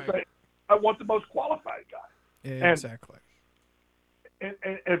 I'm going to say, I want the most qualified guy. Yeah, exactly. And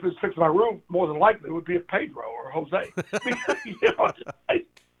if it's fixing my roof, more than likely it would be a Pedro or Jose.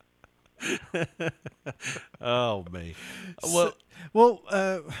 Oh, me. Well,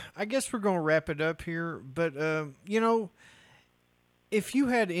 I guess we're going to wrap it up here. But, if you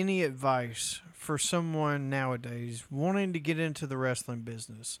had any advice for someone nowadays wanting to get into the wrestling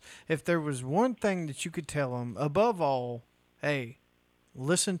business, if there was one thing that you could tell them, above all, hey,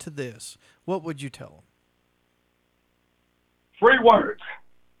 listen to this, what would you tell them? 3 words.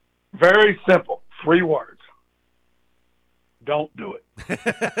 Very simple. 3 words. Don't do it.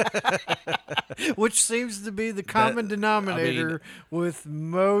 Which seems to be the common denominator with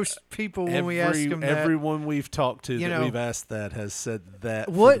most people when we ask them that. Everyone we've talked to that we've asked that has said that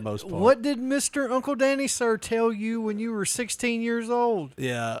for the most part. What did Mr. Uncle Danny, sir, tell you when you were 16 years old?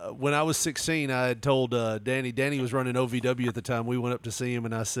 Yeah, when I was 16, I had told Danny. Danny was running OVW at the time. We went up to see him,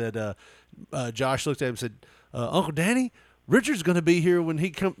 and I said, Josh looked at him and said, Uncle Danny, Richard's going to be here when he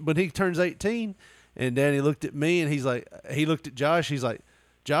turns 18. And Danny looked at me, and he looked at Josh. He's like,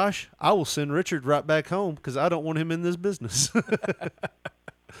 Josh, I will send Richard right back home because I don't want him in this business.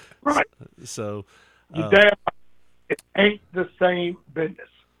 Right. So, you damn right. It ain't the same business.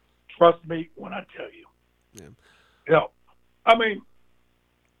 Trust me when I tell you. Yeah. I mean,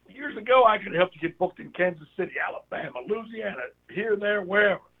 years ago, I could help you get booked in Kansas City, Alabama, Louisiana, here, there,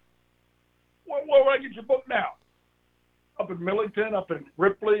 wherever. Where would I get you booked now? Up in Millington, up in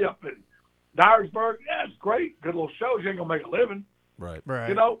Ripley, up in Dyersburg, yeah, it's great. Good little shows. You ain't going to make a living. Right.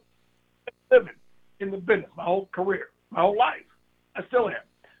 Living in the business my whole career, my whole life. I still am.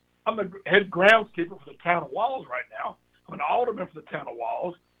 I'm the head groundskeeper for the town of Walls right now. I'm an alderman for the town of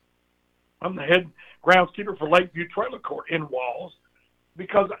Walls. I'm the head groundskeeper for Lakeview Trailer Court in Walls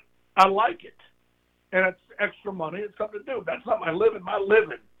because I like it. And it's extra money. It's something to do. That's not my living. My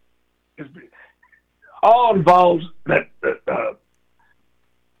living all involves that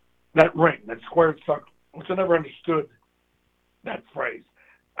ring, that squared circle, which I never understood that phrase.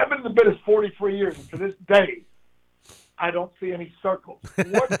 I've been in the business 43 years, and to this day, I don't see any circles.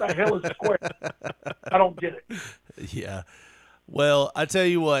 What the hell is square? I don't get it. Yeah. Well, I tell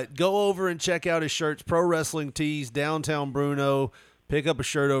you what, go over and check out his shirts, Pro Wrestling Tees, downtown Bruno. Pick up a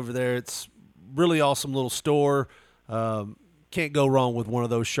shirt over there. It's really awesome little store. Can't go wrong with one of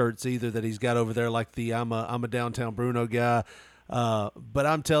those shirts either that he's got over there, like the I'm a downtown Bruno guy. But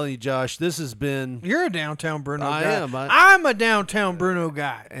I'm telling you, Josh, this has been... You're a downtown Bruno guy. I am. I'm a downtown Bruno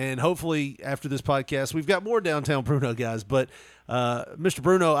guy. And hopefully after this podcast, we've got more downtown Bruno guys. But Mr.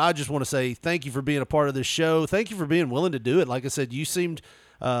 Bruno, I just want to say thank you for being a part of this show. Thank you for being willing to do it. Like I said, you seemed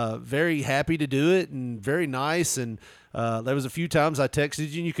very happy to do it and very nice. And there was a few times I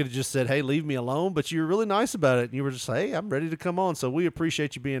texted you and you could have just said, hey, leave me alone. But you were really nice about it. And you were just, hey, I'm ready to come on. So we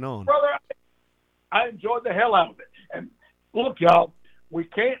appreciate you being on. Brother, I enjoyed the hell out of it. And look, y'all, we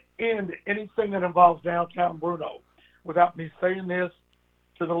can't end anything that involves downtown Bruno without me saying this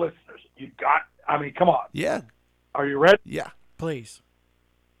to the listeners. Come on. Yeah. Are you ready? Yeah. Please.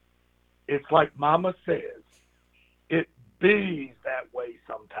 It's like Mama says, it bees that way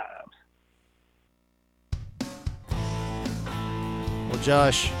sometimes. Well,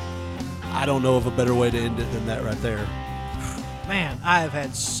 Josh, I don't know of a better way to end it than that right there. Man, I have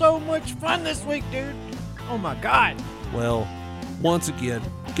had so much fun this week, dude. Oh, my God. Well, once again,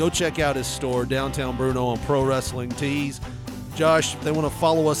 go check out his store, Downtown Bruno, on Pro Wrestling Tees. Josh, if they want to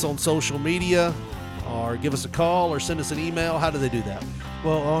follow us on social media or give us a call or send us an email, how do they do that?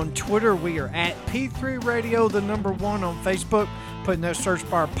 Well, on Twitter, we are at P3 Radio, the number 1 on Facebook. Put in that search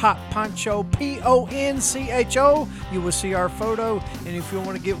bar, Pop Poncho, Poncho. You will see our photo. And if you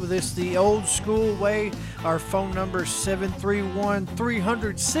want to get with us the old school way, our phone number is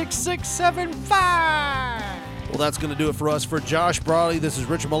 731-300-6675. Well, that's going to do it for us. For Josh Brawley, this is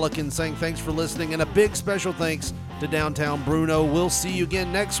Richard Mulliken saying thanks for listening, and a big special thanks to Downtown Bruno. We'll see you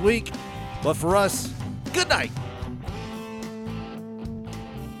again next week. But for us, good night.